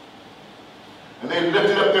 And they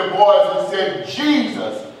lifted up their voice and said,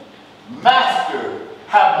 Jesus, Master,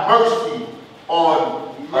 have mercy on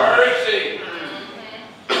Mercy.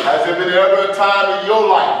 Has there been ever a time in your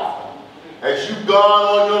life as you've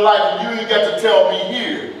gone on your life and you ain't got to tell me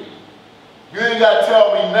here? You ain't got to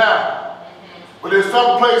tell me now. But there's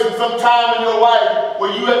some place and some time in your life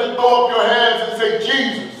where you have to throw up your hands and say,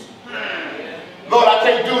 Jesus, Lord, I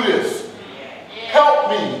can't do this. Help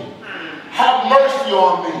me. Have mercy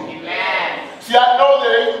on me. See, I know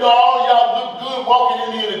that even though all y'all look good walking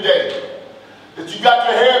in here today, that you got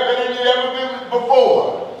your hair better than you ever been before.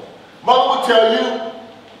 Mother will tell you,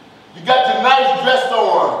 you got your nice dress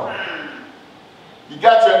on. You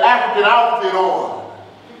got your African outfit on.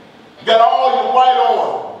 You got all your white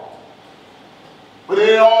on. But it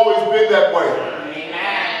ain't always been that way.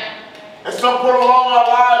 Amen. At some point along our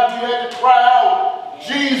lives, you had to cry out,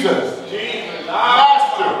 Jesus,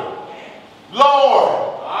 Master, Lord,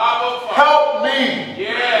 help me.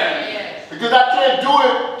 Yes. Because I can't do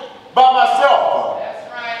it by myself. That's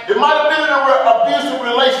right. It might have been in an abusive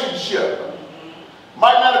relationship.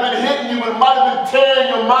 Might not have been hitting you, but it might have been tearing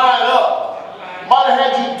your mind up. Might have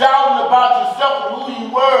had you doubting about yourself and who you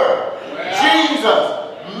were. Jesus,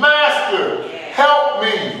 Master, help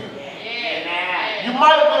me. You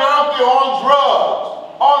might have been out there on drugs,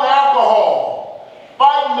 on alcohol,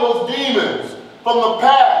 fighting those demons from the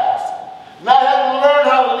past. Not having learned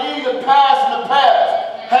how to leave the past in the past.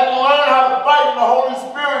 Hadn't learned how to fight in the Holy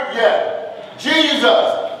Spirit yet. Jesus,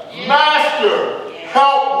 Master,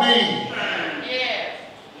 help me.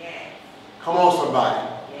 Come on, somebody.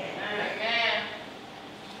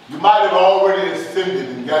 You might have already ascended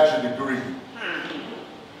and got your degree.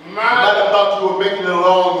 You might have thought you were making it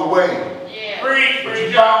along the way. But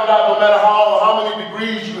you found out no matter how many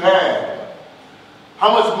degrees you had, how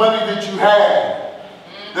much money that you had,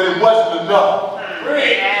 that it wasn't enough.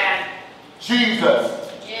 Jesus,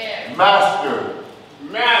 Master,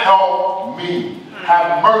 help me.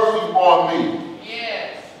 Have mercy on me.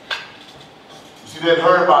 You see, they had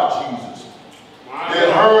heard about Jesus. They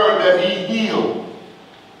had heard that he healed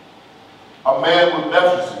a man with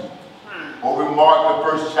leprosy over in Mark, the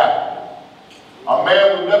first chapter. A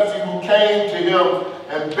man with leprosy who came to him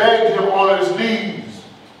and begged him on his knees.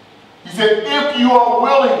 He said, if you are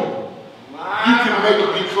willing, you can make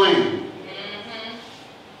me clean.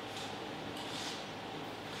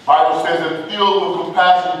 The Bible says that filled with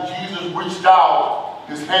compassion, Jesus reached out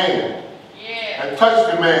his hand and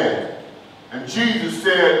touched the man. And Jesus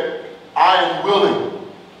said, I am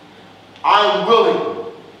willing. I'm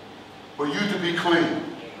willing for you to be clean.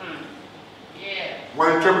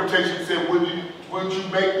 One interpretation said, would you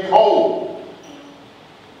make me whole?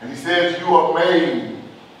 And he says, you are made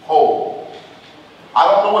whole. I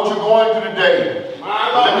don't know what you're going through today.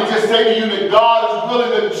 But let me just say to you that God is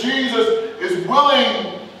willing, that Jesus is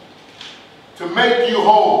willing to make you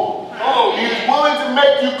whole. He is willing to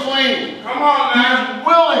make you clean. Come on now. He is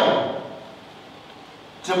willing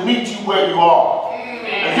to meet you where you are.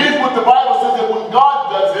 And here's what the Bible says, that when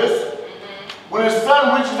God does this, when his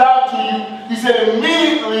son reaches out to you, he said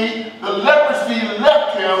immediately the leprosy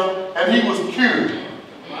left him and he was cured.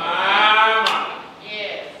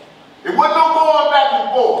 Yes. It wasn't no going back and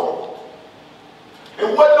forth.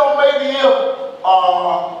 It wasn't no maybe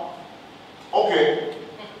okay.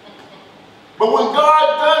 But when God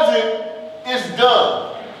does it, it's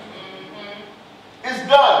done. It's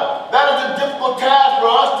done. That is a difficult task for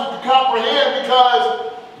us to comprehend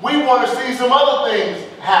because we want to see some other things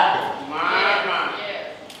happen.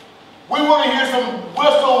 We want to hear some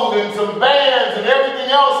whistles and some bands and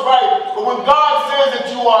everything else, right? But when God says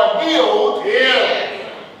that you are healed,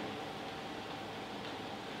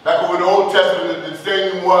 back in the Old Testament, the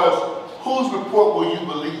saying was, whose report will you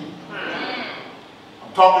believe?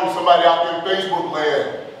 I'm talking to somebody out there in Facebook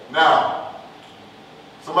land now.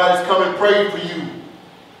 Somebody's come and prayed for you,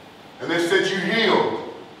 and they said you're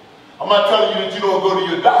healed. I'm not telling you that you don't go to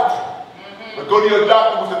your doctor, but go to your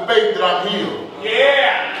doctor with the faith that I'm healed.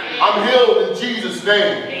 I'm healed in Jesus'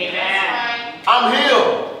 name. Amen. I'm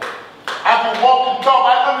healed. I can walk and talk.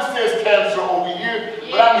 I understand there's cancer over here,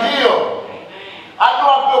 but I'm healed. I know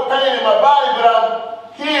I feel pain in my body, but I'm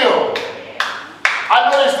healed. I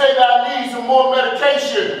know they say that I need some more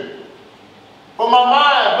medication for my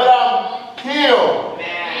mind, but I'm healed.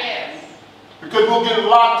 Yes. Because we'll get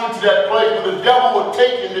locked into that place where the devil will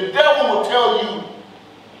take you, and the devil will tell you,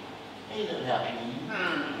 ain't nothing happening to you.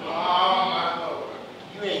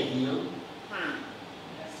 You ain't healed.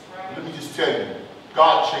 Let me just tell you,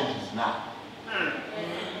 God changes not.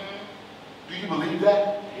 Do you believe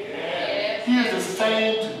that? Yes. He is the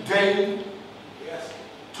same today,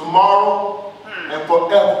 tomorrow, and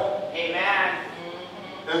forever. Amen.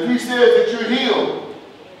 And if he says that you're healed,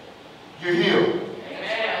 you're healed.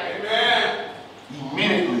 Amen.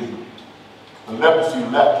 Immediately, the leprosy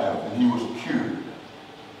left him and he was cured.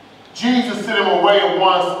 Jesus sent him away at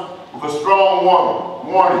once with a strong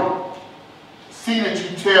warning. See that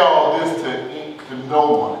you tell this to no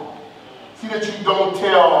one. See that you don't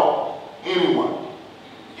tell anyone.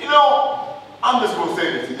 You know, I'm just going to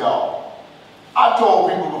say this to y'all. I told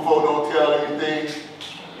people before, don't tell anything.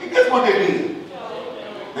 And guess what they did?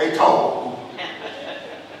 They told.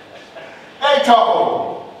 They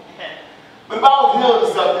told. But if I was healed of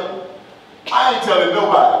something, I ain't telling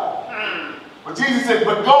nobody. But Jesus said,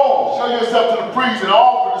 but go, show yourself to the priest and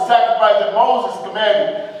offer the sacrifice that Moses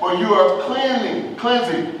commanded, for you are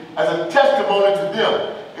cleansing as a testimony to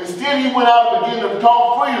them. Instead, he went out and began to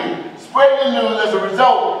talk freely, spreading the news. As a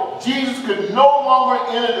result, Jesus could no longer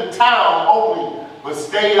enter the town openly, but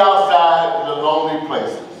stayed outside in the lonely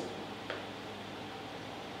places.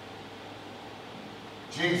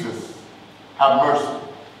 Jesus, have mercy.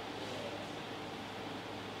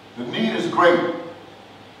 The need is great.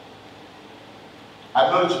 I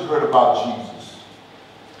know that you've heard about Jesus.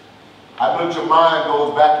 I know that your mind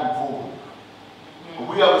goes back and forth. But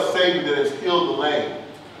we have a Savior that has healed the lame.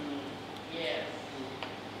 Yes.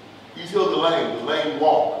 He's healed the lame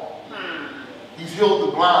walk. He's healed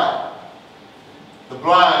the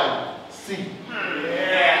blind see.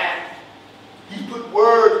 Yeah. He's put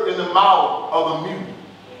words in the mouth of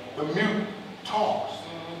the mute talks.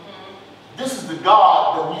 This is the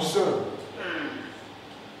God that we serve.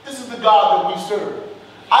 This is the God that we serve.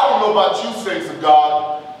 I don't know about you, saints of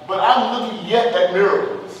God, but I'm looking yet at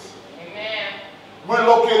miracles. Amen. We're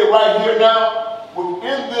located right here now.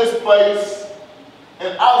 Within this place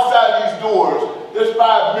and outside these doors, there's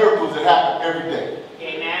 5 miracles that happen every day.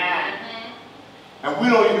 Amen. And we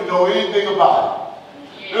don't even know anything about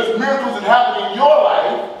it. There's miracles that happen in your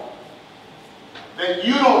life that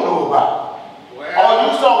you don't know about.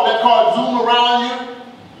 All you saw that car zoom around you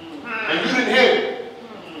and you didn't hit it.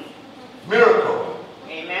 Miracle.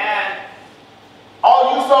 Amen.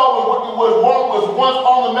 All you saw was once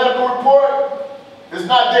on the medical report is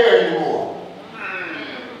not there anymore.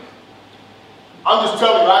 I'm just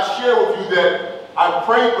telling you, I share with you that I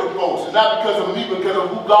pray for folks, and not because of me, but because of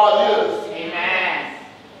who God is. Amen.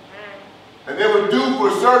 And they were due for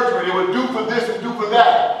surgery, they were due for this and due for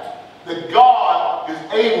that. That God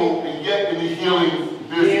is able and yet in the healing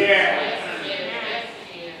business. Yes.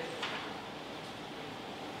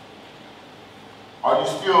 Are you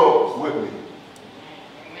still with me.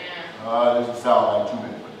 Doesn't sound like too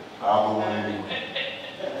many, but I'll go with it anyway.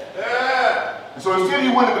 And so instead he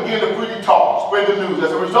went and began to freely talk, spread the news.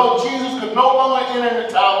 As a result, Jesus could no longer enter the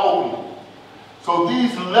town openly. So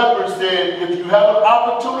these lepers said, if you have an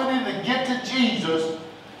opportunity to get to Jesus,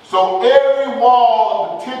 so every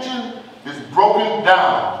wall of detention is broken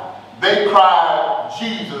down, they cried,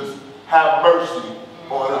 Jesus, have mercy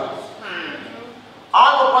on us.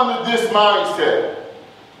 I'm up under this mindset.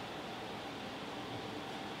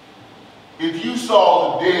 If you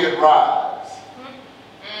saw the dead rise,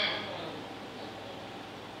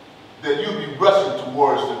 then you'd be rushing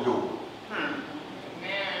towards the door.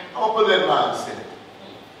 I'm up in that mindset.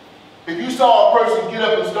 If you saw a person get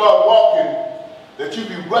up and start walking, that you'd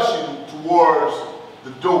be rushing towards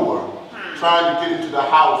the door, trying to get into the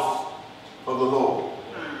house of the Lord.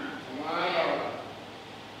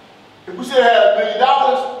 If we said I had $1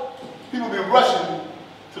 million, people would be rushing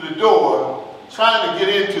to the door, trying to get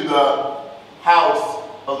into the house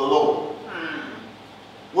of the Lord.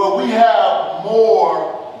 Well, we have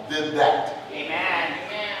more than that. Amen.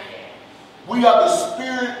 We have the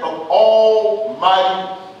Spirit of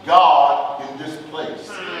Almighty God in this place.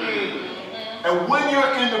 And when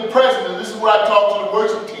you're in the presence, and this is what I talk to the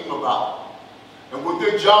worship team about, and what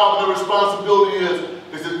their job and their responsibility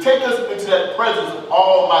is to take us into that presence of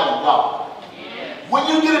Almighty God. When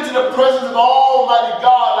you get into the presence of Almighty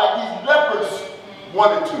God like these lepers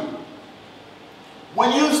wanted to,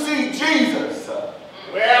 when you see Jesus,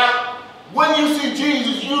 when you see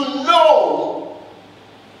Jesus, you know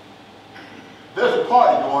there's a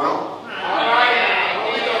party going on.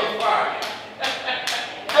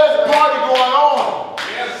 There's a party going on.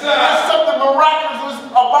 Yes, sir. There's something miraculous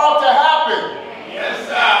about to happen. Yes,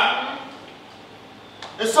 sir.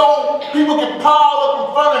 And so people can pile up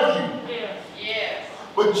in front of you. Yes.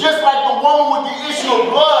 But just like the woman with the issue of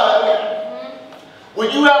blood, when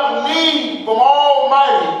you have a need from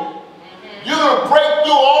Almighty, you're going to break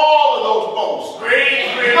through all of those folks.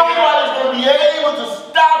 Nobody's going to be able to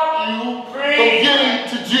stop you from getting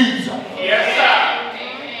to Jesus. Yes, sir.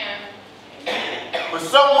 Amen. But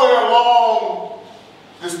somewhere along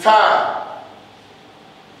this time,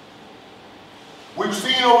 we've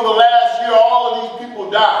seen over the last year all of these people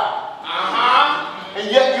die. And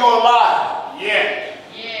yet you're alive. Yeah.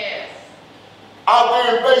 Yes. Out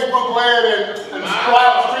there in Facebook land and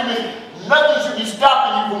live streaming, nothing should be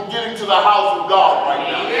stopping you from getting to the house of God right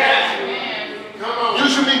now. Amen. Come on. You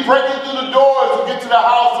should be breaking through the doors to get to the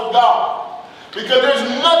house of God. Because there's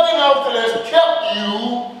nothing else that has kept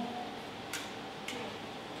you,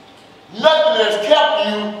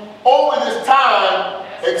 over this time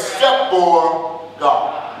except for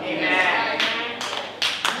God. Amen.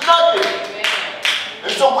 Nothing.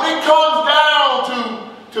 And so when it comes down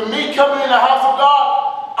to me coming in the house of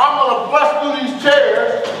God, I'm going to bust through these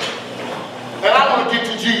chairs and I'm going to get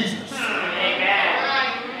to Jesus.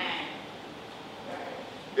 Amen.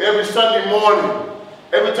 Every Sunday morning,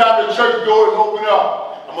 every time the church doors open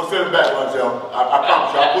up, I'm going to set it back, myself. I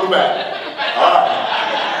promise you, I'll put it back. All right.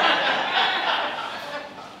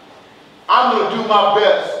 I'm going to do my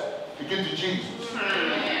best to get to Jesus.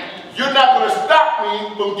 You're not going to stop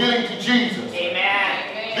me from getting to Jesus. Amen.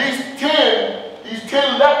 These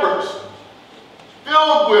 10 lepers,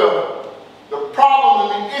 filled with the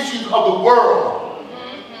problems and the issues of the world,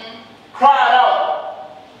 cried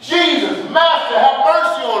out, Jesus, Master, have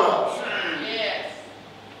mercy on us. Yes.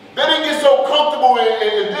 They didn't get so comfortable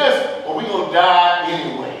in this, well, we're going to die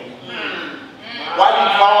anyway. Why do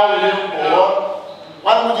you call it in for?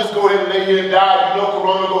 Why don't we just go ahead and lay here and die? You know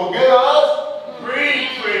Corona going to get us.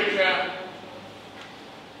 Preacher.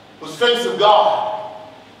 But saints of God,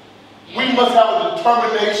 we must have a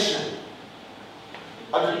determination.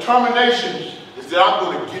 A determination is that I'm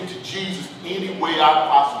going to get to Jesus any way I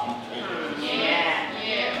possibly can.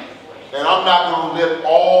 Yeah. And I'm not going to let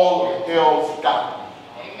all of hell stop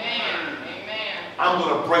me. Amen. I'm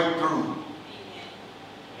going to break through.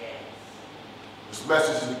 This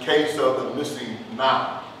message is the case of the missing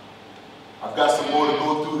 9. I've got some more to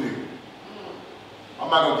go through here. I'm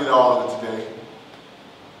not going to get all of it today.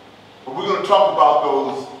 But we're going to talk about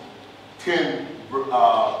those 10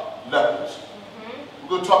 lepers. We're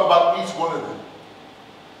going to talk about each one of them.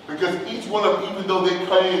 Because each one of them, even though they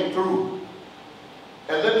came through,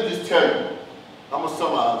 and let me just tell you, I'm going to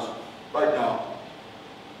summarize right now.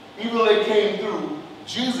 Even though they came through,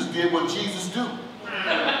 Jesus did what Jesus do.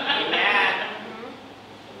 Amen.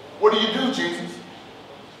 What do you do, Jesus?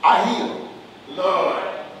 I heal. Lord.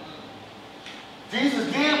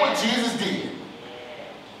 Jesus did what Jesus did.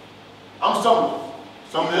 I'm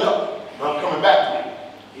summing it up, but I'm coming back to it.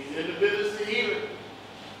 He's in the business of healing.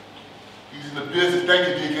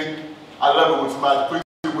 love it when somebody's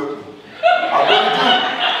preaching with me. I really do.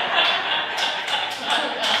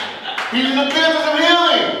 He's in the business of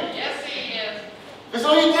healing. Yes, he is. And so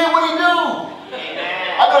he did what he knew.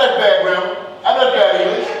 Amen. I know that's bad grammar. I know that's bad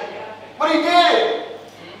English. But he did.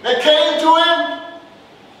 They came to him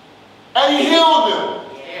and he healed them.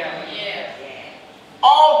 Yeah. Yes.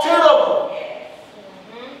 All 10 of them.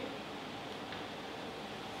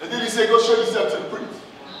 And then he said, go show yourself to the priest.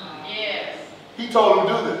 Yes. He told them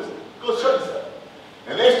to do this. Go show yourself.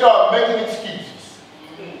 And they started making excuses.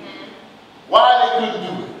 Why they couldn't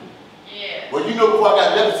do it. Yes. Well, you know, before I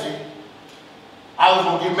got leprosy, I was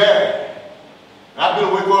going to get married. And I've been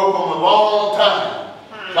away from her for a long time.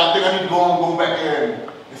 So I think I need to go back there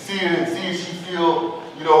and see her and see if she still,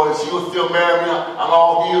 you know, if she will still marry me. I'm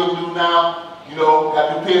all healed new now. You know,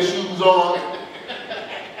 got a new pair of shoes on.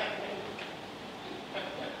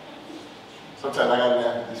 Sometimes I got to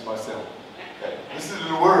laugh at this myself. Okay. This is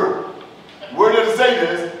the word. The word doesn't say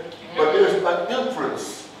this, but there's an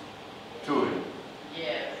inference to it.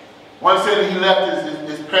 Yes. One said he left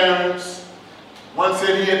his parents. One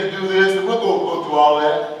said he had to do this, and we'll go through all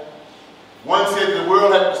that. One said the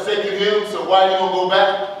world had forsaken him, so why are you going to go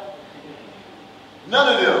back? None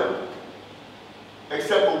of them,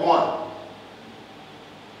 except for one,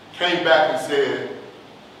 came back and said,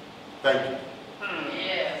 thank you.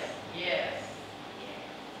 Yes. Yes.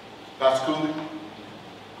 Dr. Cooley,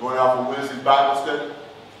 going out for Wednesday's Bible study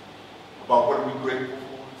about what are we grateful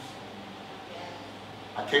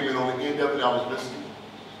for. I came in on the end of it and I was listening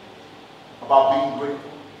about being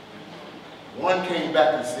grateful. One came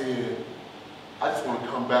back and said, I just want to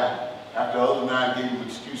come back. After the other 9 gave him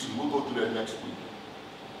excuses, we'll go through that next week.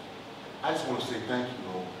 I just want to say thank you,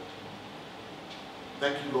 Lord.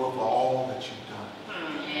 Thank you, Lord, for all that you've done.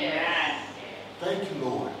 Yes. Thank you,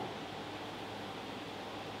 Lord.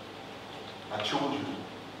 My children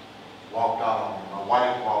walked out on me. My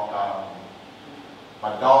wife walked out on me.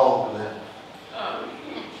 My dog left.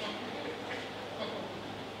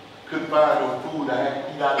 Couldn't find no food. I had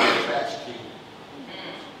to eat out of the trash can.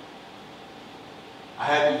 I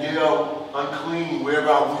had to get up unclean wherever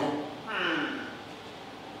I went.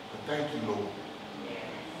 But thank you, Lord.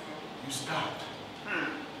 You stopped.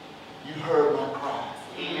 You heard my cry.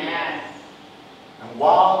 Amen. And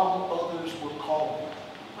while others were calling,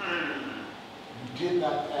 you did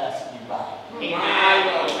not pass me by. Amen.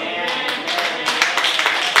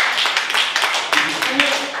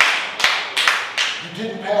 You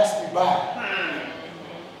didn't pass me by.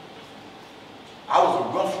 I was a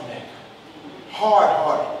roughneck,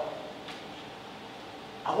 hard-hearted.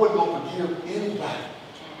 I wasn't going to forgive anybody.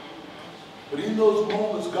 But in those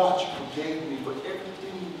moments, God, you forgave me for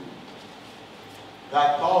everything that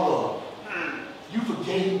I thought of. You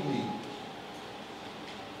forgave me.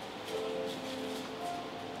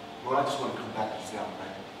 Lord, I just want to come back and say I'm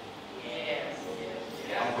grateful.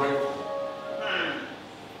 Yes. I'm grateful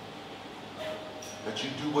that you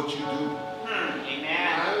do what you do,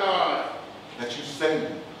 Amen. My Lord. that you save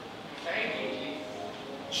me. Thank you,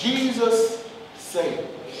 Jesus. Jesus saved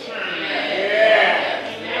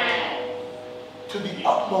Yes. Amen. to the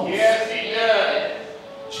utmost. Yes, he does.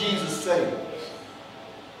 Jesus saved.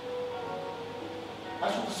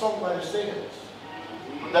 That's what the songwriter says.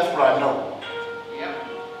 But that's what I know. Yep.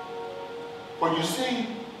 For you see,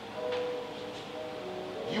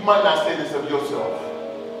 you might not say this of yourself,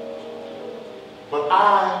 but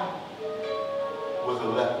I was a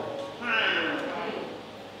leper.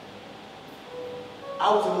 I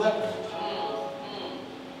was a leper.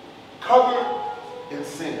 Covered in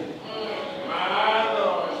sin. My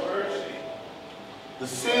Lord, mercy. The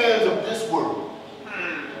sins of this world.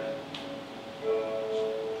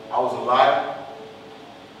 I was a liar.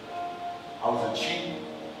 I was a cheat.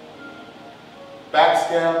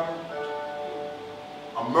 Backstabber.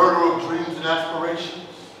 A murderer of dreams and aspirations.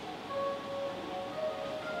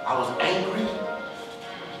 I was angry.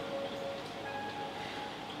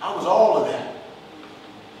 I was all of that.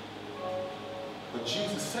 But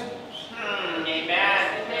Jesus saves. Amen.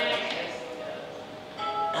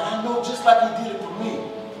 And I know just like he did it for me,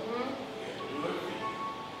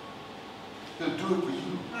 he'll do it for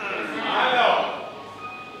you. My Lord.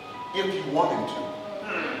 If you want him to.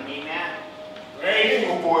 Amen. He ain't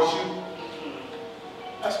gonna force you.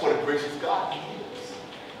 That's what a gracious God is.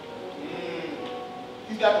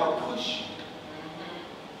 He's not gonna push you.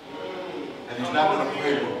 And he's not gonna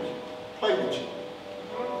play with you.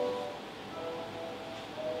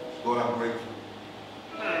 Lord, I'm grateful.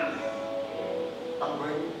 I'm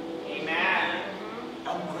grateful. Amen.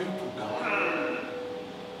 I'm grateful, God.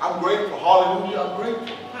 I'm grateful. Hallelujah. I'm grateful.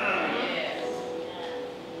 Yes.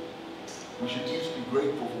 We should each be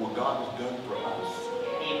grateful for what God God has done for us.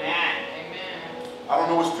 Amen. Amen. I don't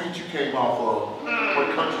know what street you came off of,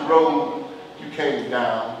 what country road you came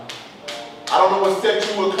down. I don't know what set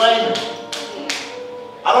you were claiming.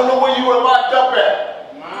 I don't know where you were locked up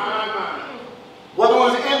at. Whether it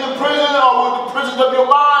was in the prison or with the prison of your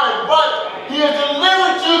mind, but He has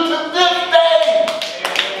delivered you to this day.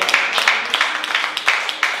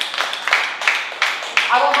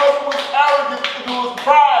 I don't know if it was arrogance, if it was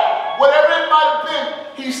pride, whatever it might have been,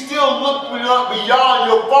 He still looked beyond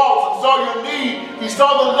your faults and saw your need. He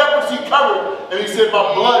saw the leprosy covered, and He said,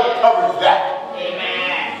 my blood covers that.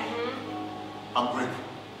 Amen. I'm grateful.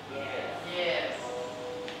 Yes.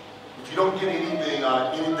 If you don't get anything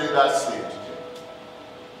out of anything that I said today,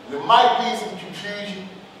 there might be some confusion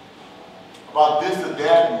about this or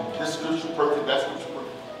that, and this scripture perfect, that scripture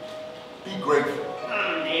perfect. Be grateful.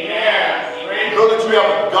 Amen. Know that you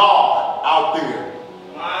have a God out there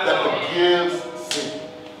that forgives sin.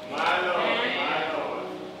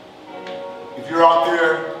 If you're out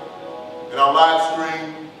there in our live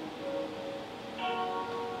stream,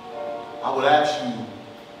 I would ask you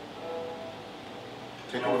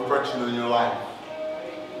to take a reflection on your life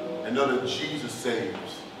and know that Jesus saves.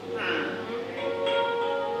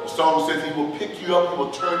 The song says He will pick you up, He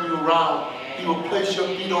will turn you around, He will place your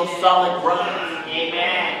feet on solid ground.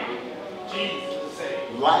 Amen. Jesus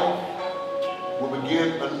saves. Life will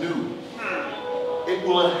begin anew. It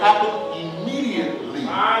will happen immediately.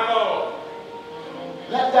 My Lord.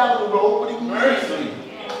 Not down the road, but immediately.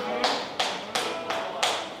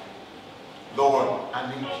 Lord, I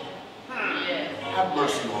need you. Yes. Have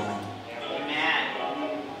mercy on me. Amen.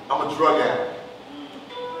 I'm a drug addict.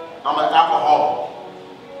 I'm an alcoholic.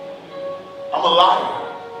 I'm a liar.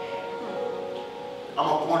 I'm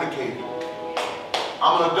a fornicator.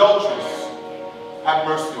 I'm an adulteress. Have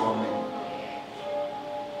mercy on me.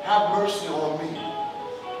 Have mercy on me.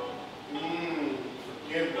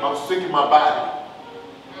 I'm sick in my body.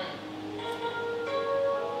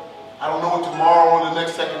 I don't know what tomorrow or the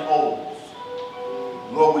next second holds.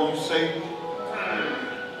 Lord, will you save me?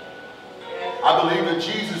 I believe that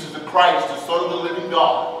Jesus is the Christ, the Son of the living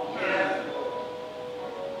God.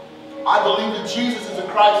 I believe that Jesus is the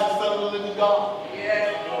Christ, the Son of the living God.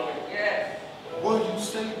 Yes. Will you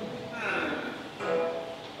save me?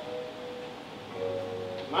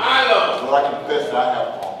 My Lord. Lord, I confess that I have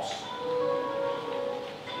faults.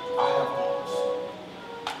 I have faults.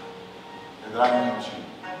 And that I need you.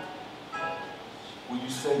 Will you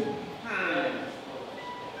save me?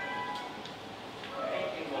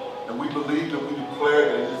 And we believe that we declare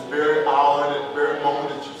that in this very hour, in that very moment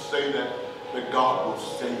that you say that God will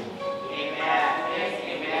save you.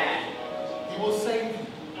 Amen. He will save you.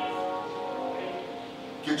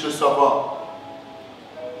 Get yourself up.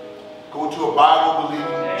 Go to a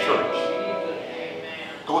Bible-believing church.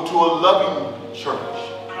 Go to a loving church.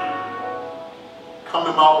 Come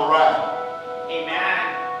to Mount Moriah.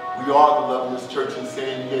 Amen. We are the lovingest church in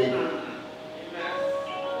San Diego.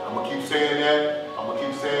 I'm going to keep saying that. I'm going to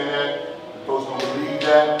keep saying that. The folks going to believe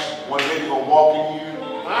that. One day they're going to walk in here.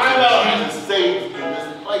 Jesus saves in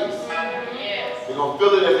this place. Yes. They're going to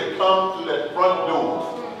feel it as they come through that front door.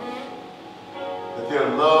 That they're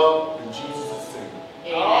loved and Jesus is saved.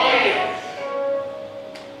 Amen.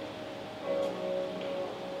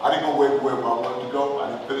 I didn't go where I wanted to go. I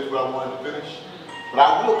didn't finish what I wanted to finish. But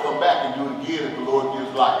I will come back and do it again if the Lord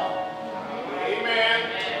gives life.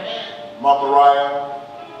 Amen. Mount Moriah,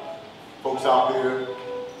 folks out there,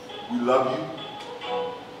 we love you.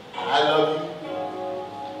 I love you.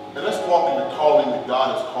 And let's walk in the calling that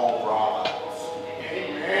God has called for our lives.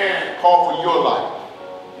 Amen. Call for your life.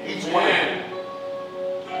 Each one of you.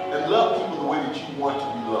 And love people the way that you want to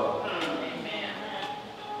be loved.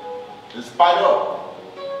 In spite of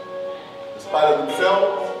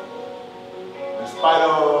themselves, in spite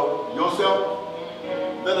of yourself,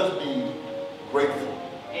 let us be grateful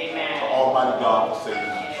to Almighty God for saving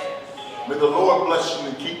us. May the Lord bless you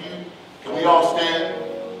and keep you. Can we all stand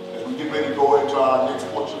as we get ready to go into our next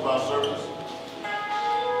portion of our service?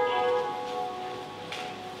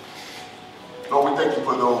 Lord, we thank you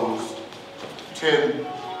for those 10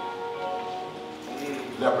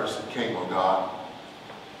 lepers that came, oh God.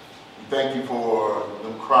 We thank you for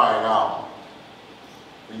them crying out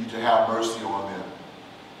for you to have mercy on them.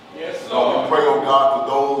 Yes, Lord, Lord. we pray, oh God, for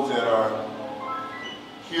those that are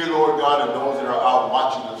here, Lord God, and those that are out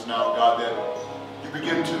watching us now, God, that you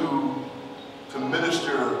begin to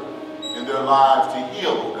minister in their lives, to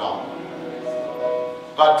heal, oh God.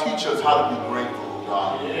 God, teach us how to be grateful, oh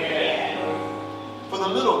God. Yeah. For the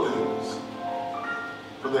little things,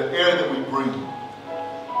 for the air that we breathe,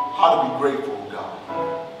 how to be grateful, oh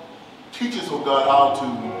God. Teach us, oh God, how to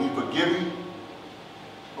be forgiving.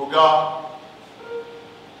 Oh God,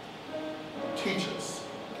 teach us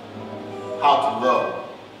how to love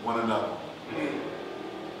one another.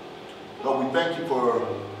 Lord, we thank you for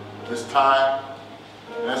this time.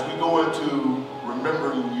 And as we go into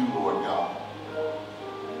remembering you, Lord God,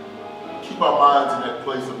 keep our minds in that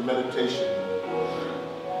place of meditation,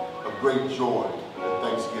 of great joy and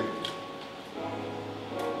thanksgiving,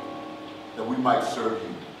 that we might serve you.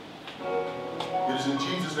 It is in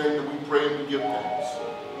Jesus' name that we pray and we give thanks.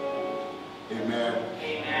 Amen.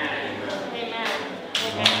 Amen. Amen. Amen.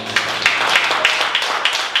 Amen.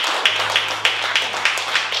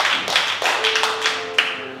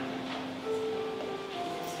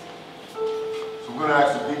 So we're going to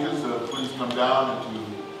ask the deacons to please come down and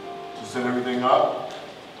to set everything up.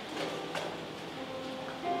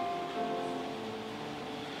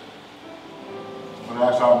 I'm going to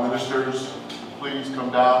ask our ministers to please come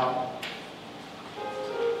down.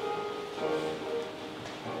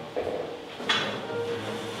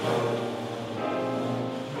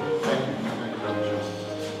 Thank you, Brother Joe.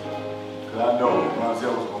 Because I know that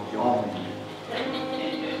Marcel was going to be on me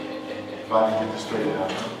if I didn't get this straightened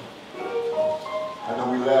out. I know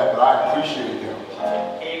we laugh, but I appreciate him.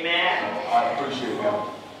 Amen. I appreciate him.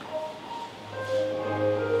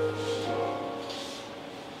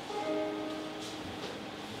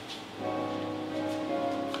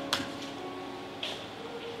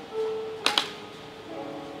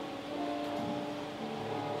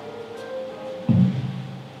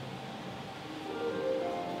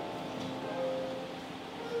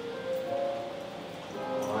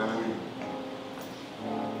 Hallelujah.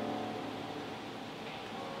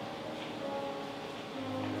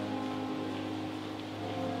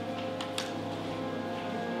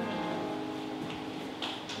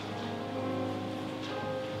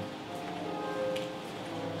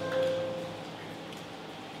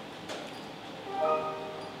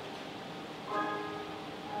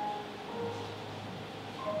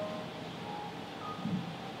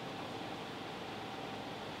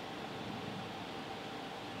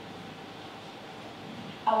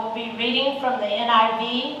 I will be reading from the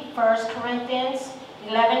NIV, 1 Corinthians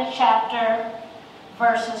 11th chapter,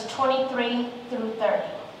 verses 23 through 30.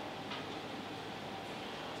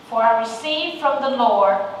 For I received from the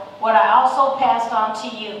Lord what I also passed on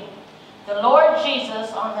to you. The Lord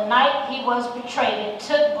Jesus, on the night he was betrayed,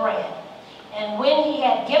 took bread, and when he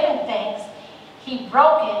had given thanks, he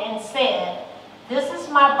broke it and said, "This is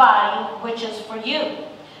my body, which is for you.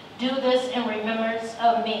 Do this in remembrance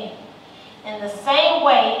of me." In the same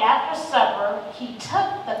way, after supper, he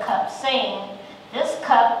took the cup, saying, "This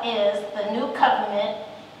cup is the new covenant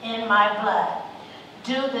in my blood.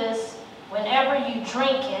 Do this whenever you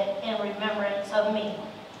drink it in remembrance of me.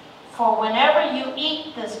 For whenever you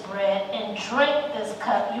eat this bread and drink this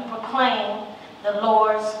cup, you proclaim the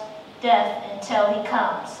Lord's death until he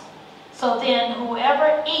comes. So then,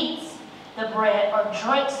 whoever eats the bread or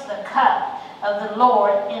drinks the cup of the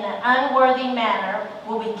Lord in an unworthy manner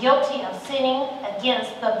will be guilty of sinning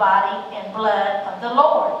against the body and blood of the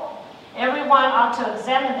Lord. Everyone ought to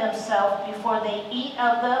examine themselves before they eat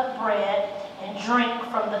of the bread and drink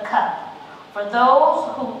from the cup. For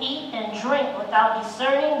those who eat and drink without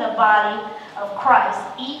discerning the body of Christ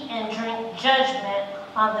eat and drink judgment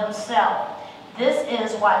on themselves. This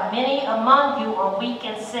is why many among you are weak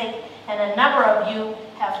and sick, and a number of you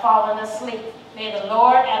have fallen asleep. May the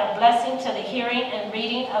Lord add a blessing to the hearing and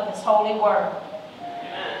reading of his holy word.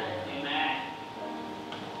 Amen. Amen.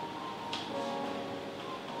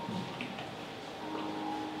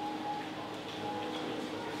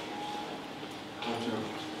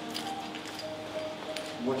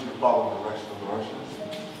 I want you to follow the direction of the ushers.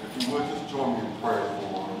 If you would, just join me in prayer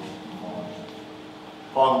for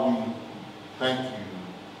Father, we thank you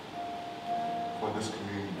for this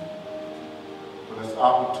communion, for this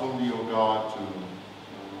opportunity, oh God, to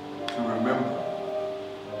remember,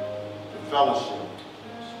 to fellowship,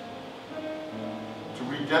 to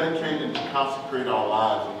rededicate and to consecrate our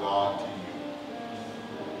lives, oh God, to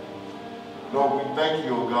you. Lord, we thank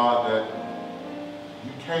you, oh God, that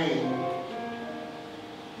you came,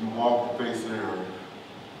 you walked the face of the earth.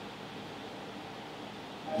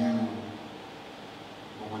 You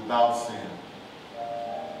were without sin.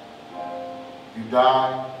 You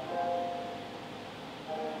died,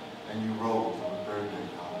 and you rose on the third day,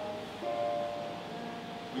 God.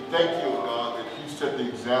 We thank you, oh God, that you set the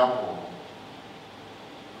example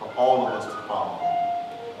for all of us to follow.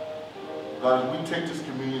 God, as we take this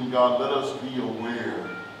communion, God, let us be aware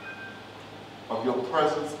of your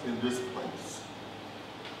presence in this place.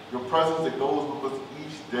 Your presence that goes with us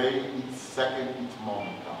each day, each second, each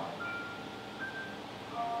moment, God.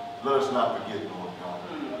 let us not forget, Lord God,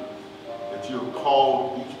 that you have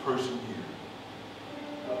called each person here.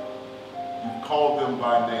 You've called them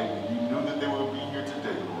by name, and you knew that they would be here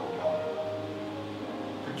today, Lord God.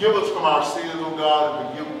 Forgive us from our sins, oh God, and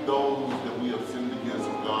forgive those that we have sinned against,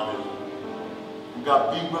 oh God. And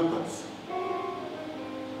God, be with us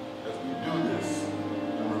as we do this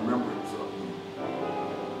in remembrance of you.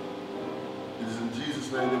 It is in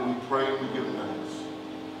Jesus' name that we pray and we give thanks.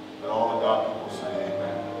 And all the God people say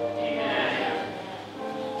amen. Amen.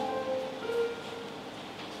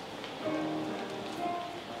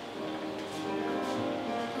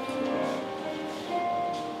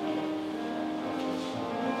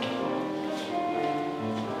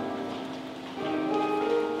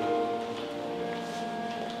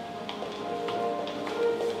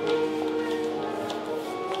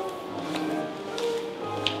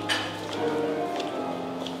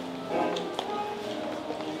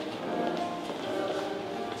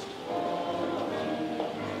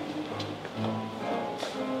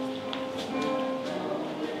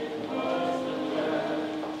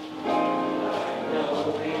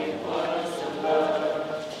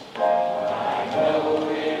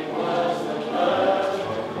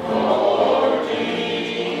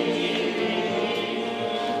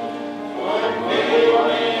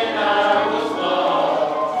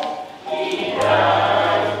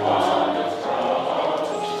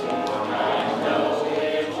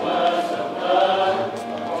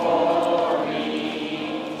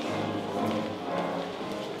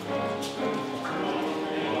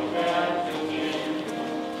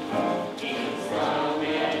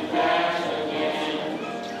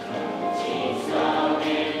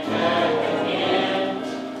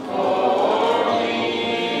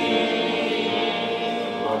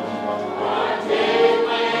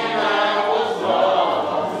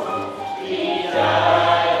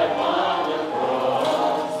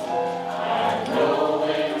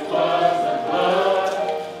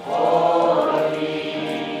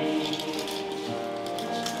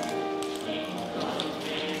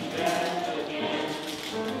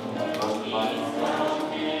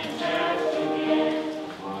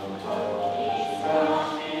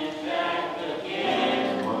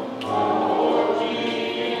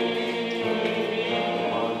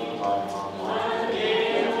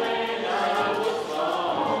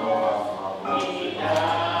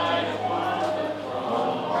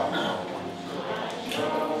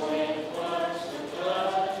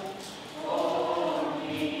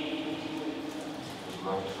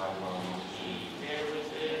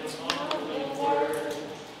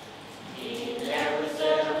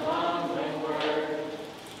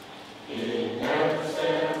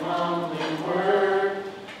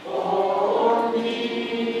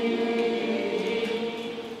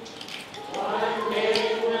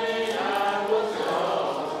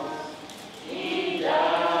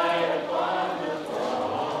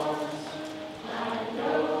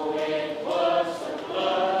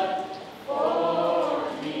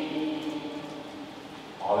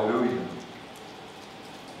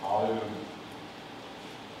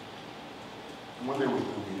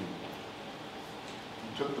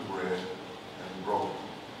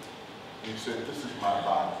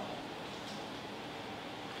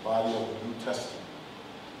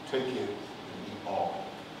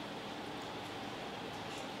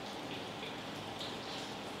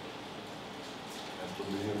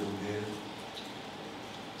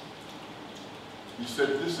 He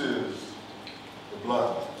said, this is the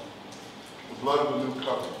blood of the new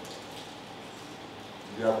covenant.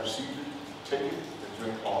 You have received it, take it, and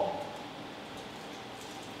drink all.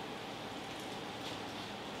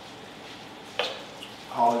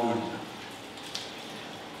 Hallelujah.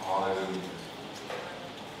 Hallelujah.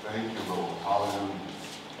 Thank you, Lord. Hallelujah.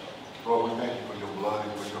 Lord, we thank you for your blood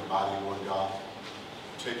and for your body, Lord God.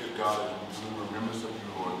 Take it, God, as we do remembrance of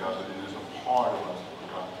you, Lord God, that it is a part of us,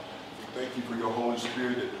 Lord God. We thank you for your Holy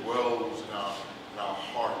Spirit that dwells in our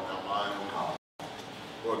heart and our mind, Lord God.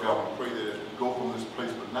 Lord God, we pray that as we go from this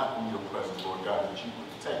place, but not from your presence, Lord God, that you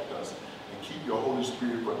protect us and keep your Holy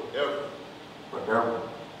Spirit forever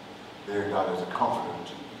there, God, as a comforter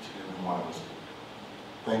to each and every one of us.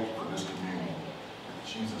 Thank you for this communion. In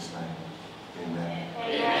Jesus' name, amen.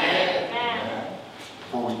 Amen. Amen.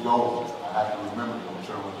 Before we go, I have to remember, I'm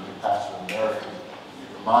sure when the pastor in America,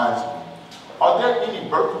 it reminds me, are there any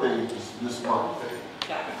birthdays this month?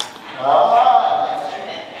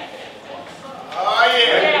 Oh,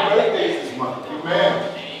 yeah. Any birthdays this month? Amen.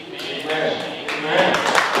 Amen. Amen.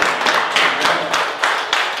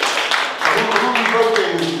 Whose birthday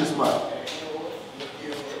is this month?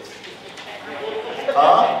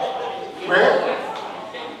 Huh? Where?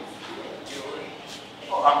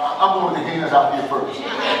 Oh,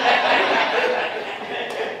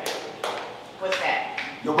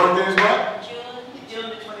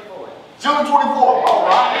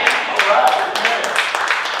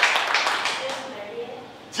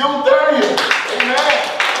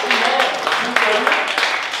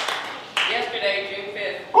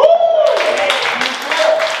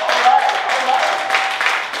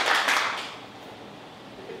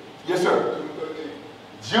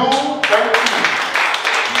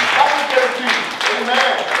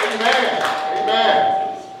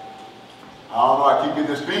 get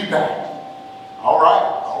this feedback. All right,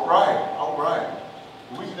 all right, all right.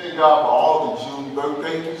 We thank God for all the June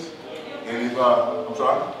birthdays. And if, I'm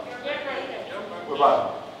sorry? What about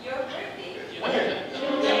it? Your birthday.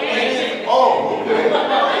 When? Oh, okay.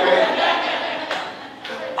 Okay.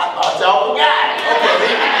 I thought y'all forgot.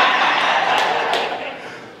 Okay.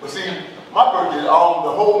 But see, my birthday is all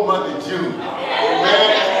the whole month of June. Amen.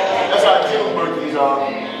 That's how June birthdays are.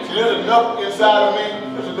 See, there's enough inside of me.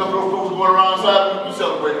 There's enough of those folks going around inside of me. We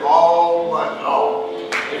celebrate all month long.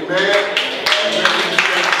 Amen.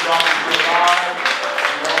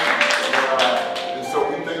 And so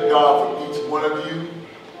we thank God for each one of you.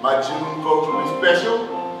 My June folks will be special.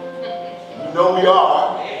 You know we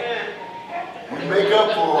are. We make up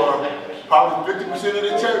for probably 50% of the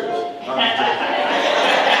church. Amen.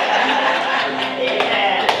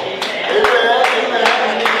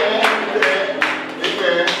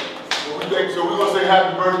 So we're going to say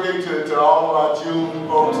happy birthday to all of our June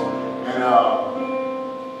folks. And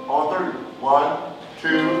on 30. 1, 2.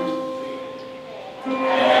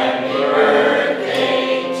 Happy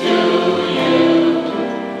birthday to you.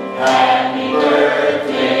 Happy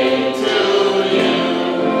birthday to you.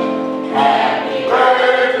 Happy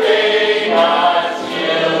birthday, my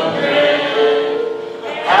children.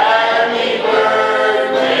 Happy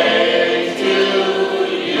birthday to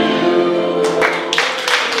you.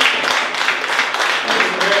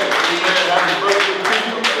 Amen. Happy birthday to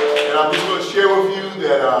you. And I'm just going to share with you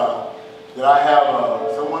that I have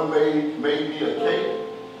someone made me a cake,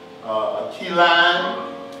 a key lime.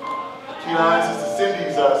 Sister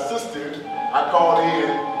Cindy's sister. I called in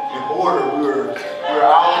order. We were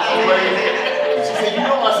out to play. And she said, you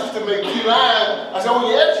know my sister made key lime. I said, oh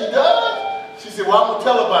yeah, she does? She said, well, I'm going to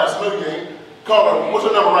tell her about it. So you ain't. Call her. What's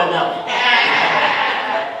her number right now?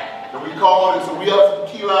 And we called, and so we have some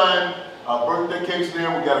key lime birthday cakes there.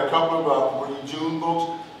 We got a couple of for you June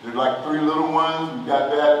folks. There's like 3 little ones. We got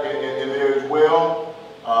that in there as well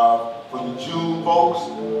for the June folks.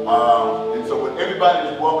 And so everybody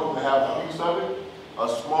is welcome to have a piece of it. A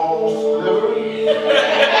small sliver.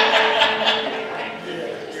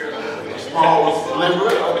 A small sliver,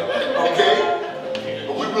 okay?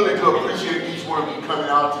 But we really do appreciate each one of you coming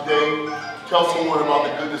out today. Tell someone about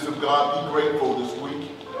the goodness of God. Be grateful this week.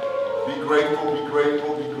 Be grateful, be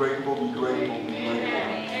grateful, be grateful, be grateful, be grateful.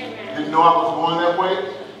 Didn't know I was going that way.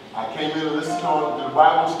 I came in and listened to the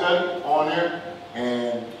Bible study on there,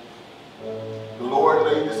 and the Lord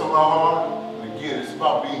laid this on my heart. And again, it's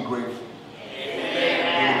about being grateful. In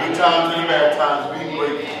the good times and the bad times, being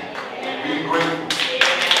grateful. Being grateful.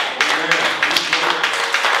 Amen.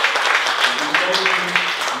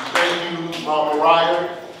 We thank you, Mama Mariah.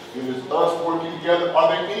 It is us working together. Are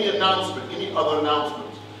there any other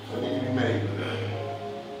announcements that need to be made?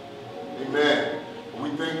 Amen. We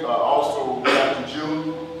thank also Dr. June.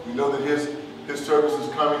 We know that his service is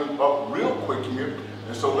coming up real quick here.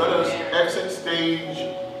 And so let us exit stage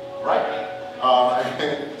right.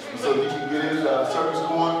 So he can get his service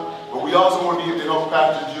going. But we also want to be able to help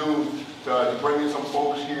Pastor June to bring in some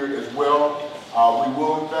folks here as well. We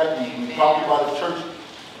will, in fact, we talked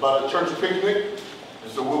about a church picnic.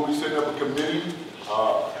 And so we'll be setting up a committee to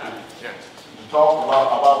talk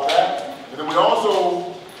about that. And then we also,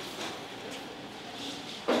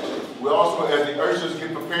 as the ushers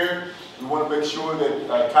get prepared, we want to make sure that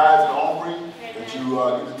tithes and offering, that you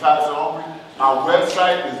get the tithes and offering. Our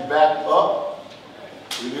website is back up.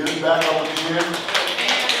 It is back up again.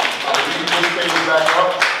 The page is back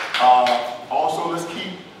up. Also, let's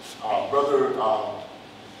keep Brother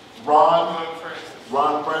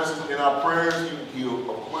Ron Francis in our prayers. He of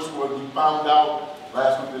course, we found out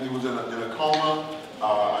last week that he was in a coma. I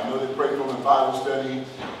know they prayed for him in Bible study.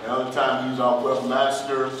 Another time he was our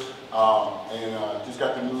webmaster. And just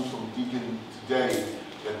got the news from Deacon today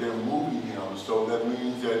that they're moving him. So that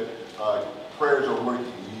means that prayers are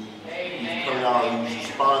working. He's coming out and he's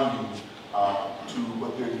responding to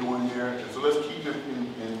what they're doing there. And so let's keep him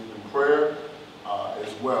in prayer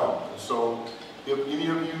as well. And so if any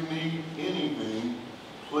of you need anything,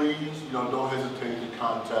 please, don't hesitate to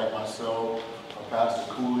contact myself, or Pastor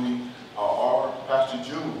Cooley, or Pastor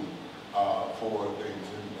June for things.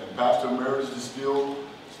 And Pastor Emeritus is still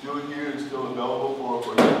here and still available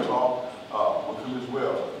for you to talk with him as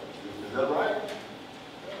well. Is that right?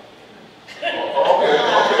 Okay.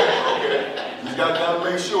 Just got to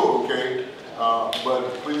make sure, okay? But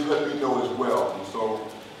please let me know as well. And so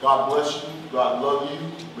God bless you. God love you.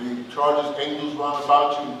 May He charge His angels round about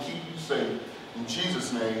you and keep you safe. In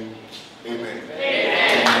Jesus' name, amen.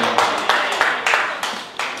 Amen.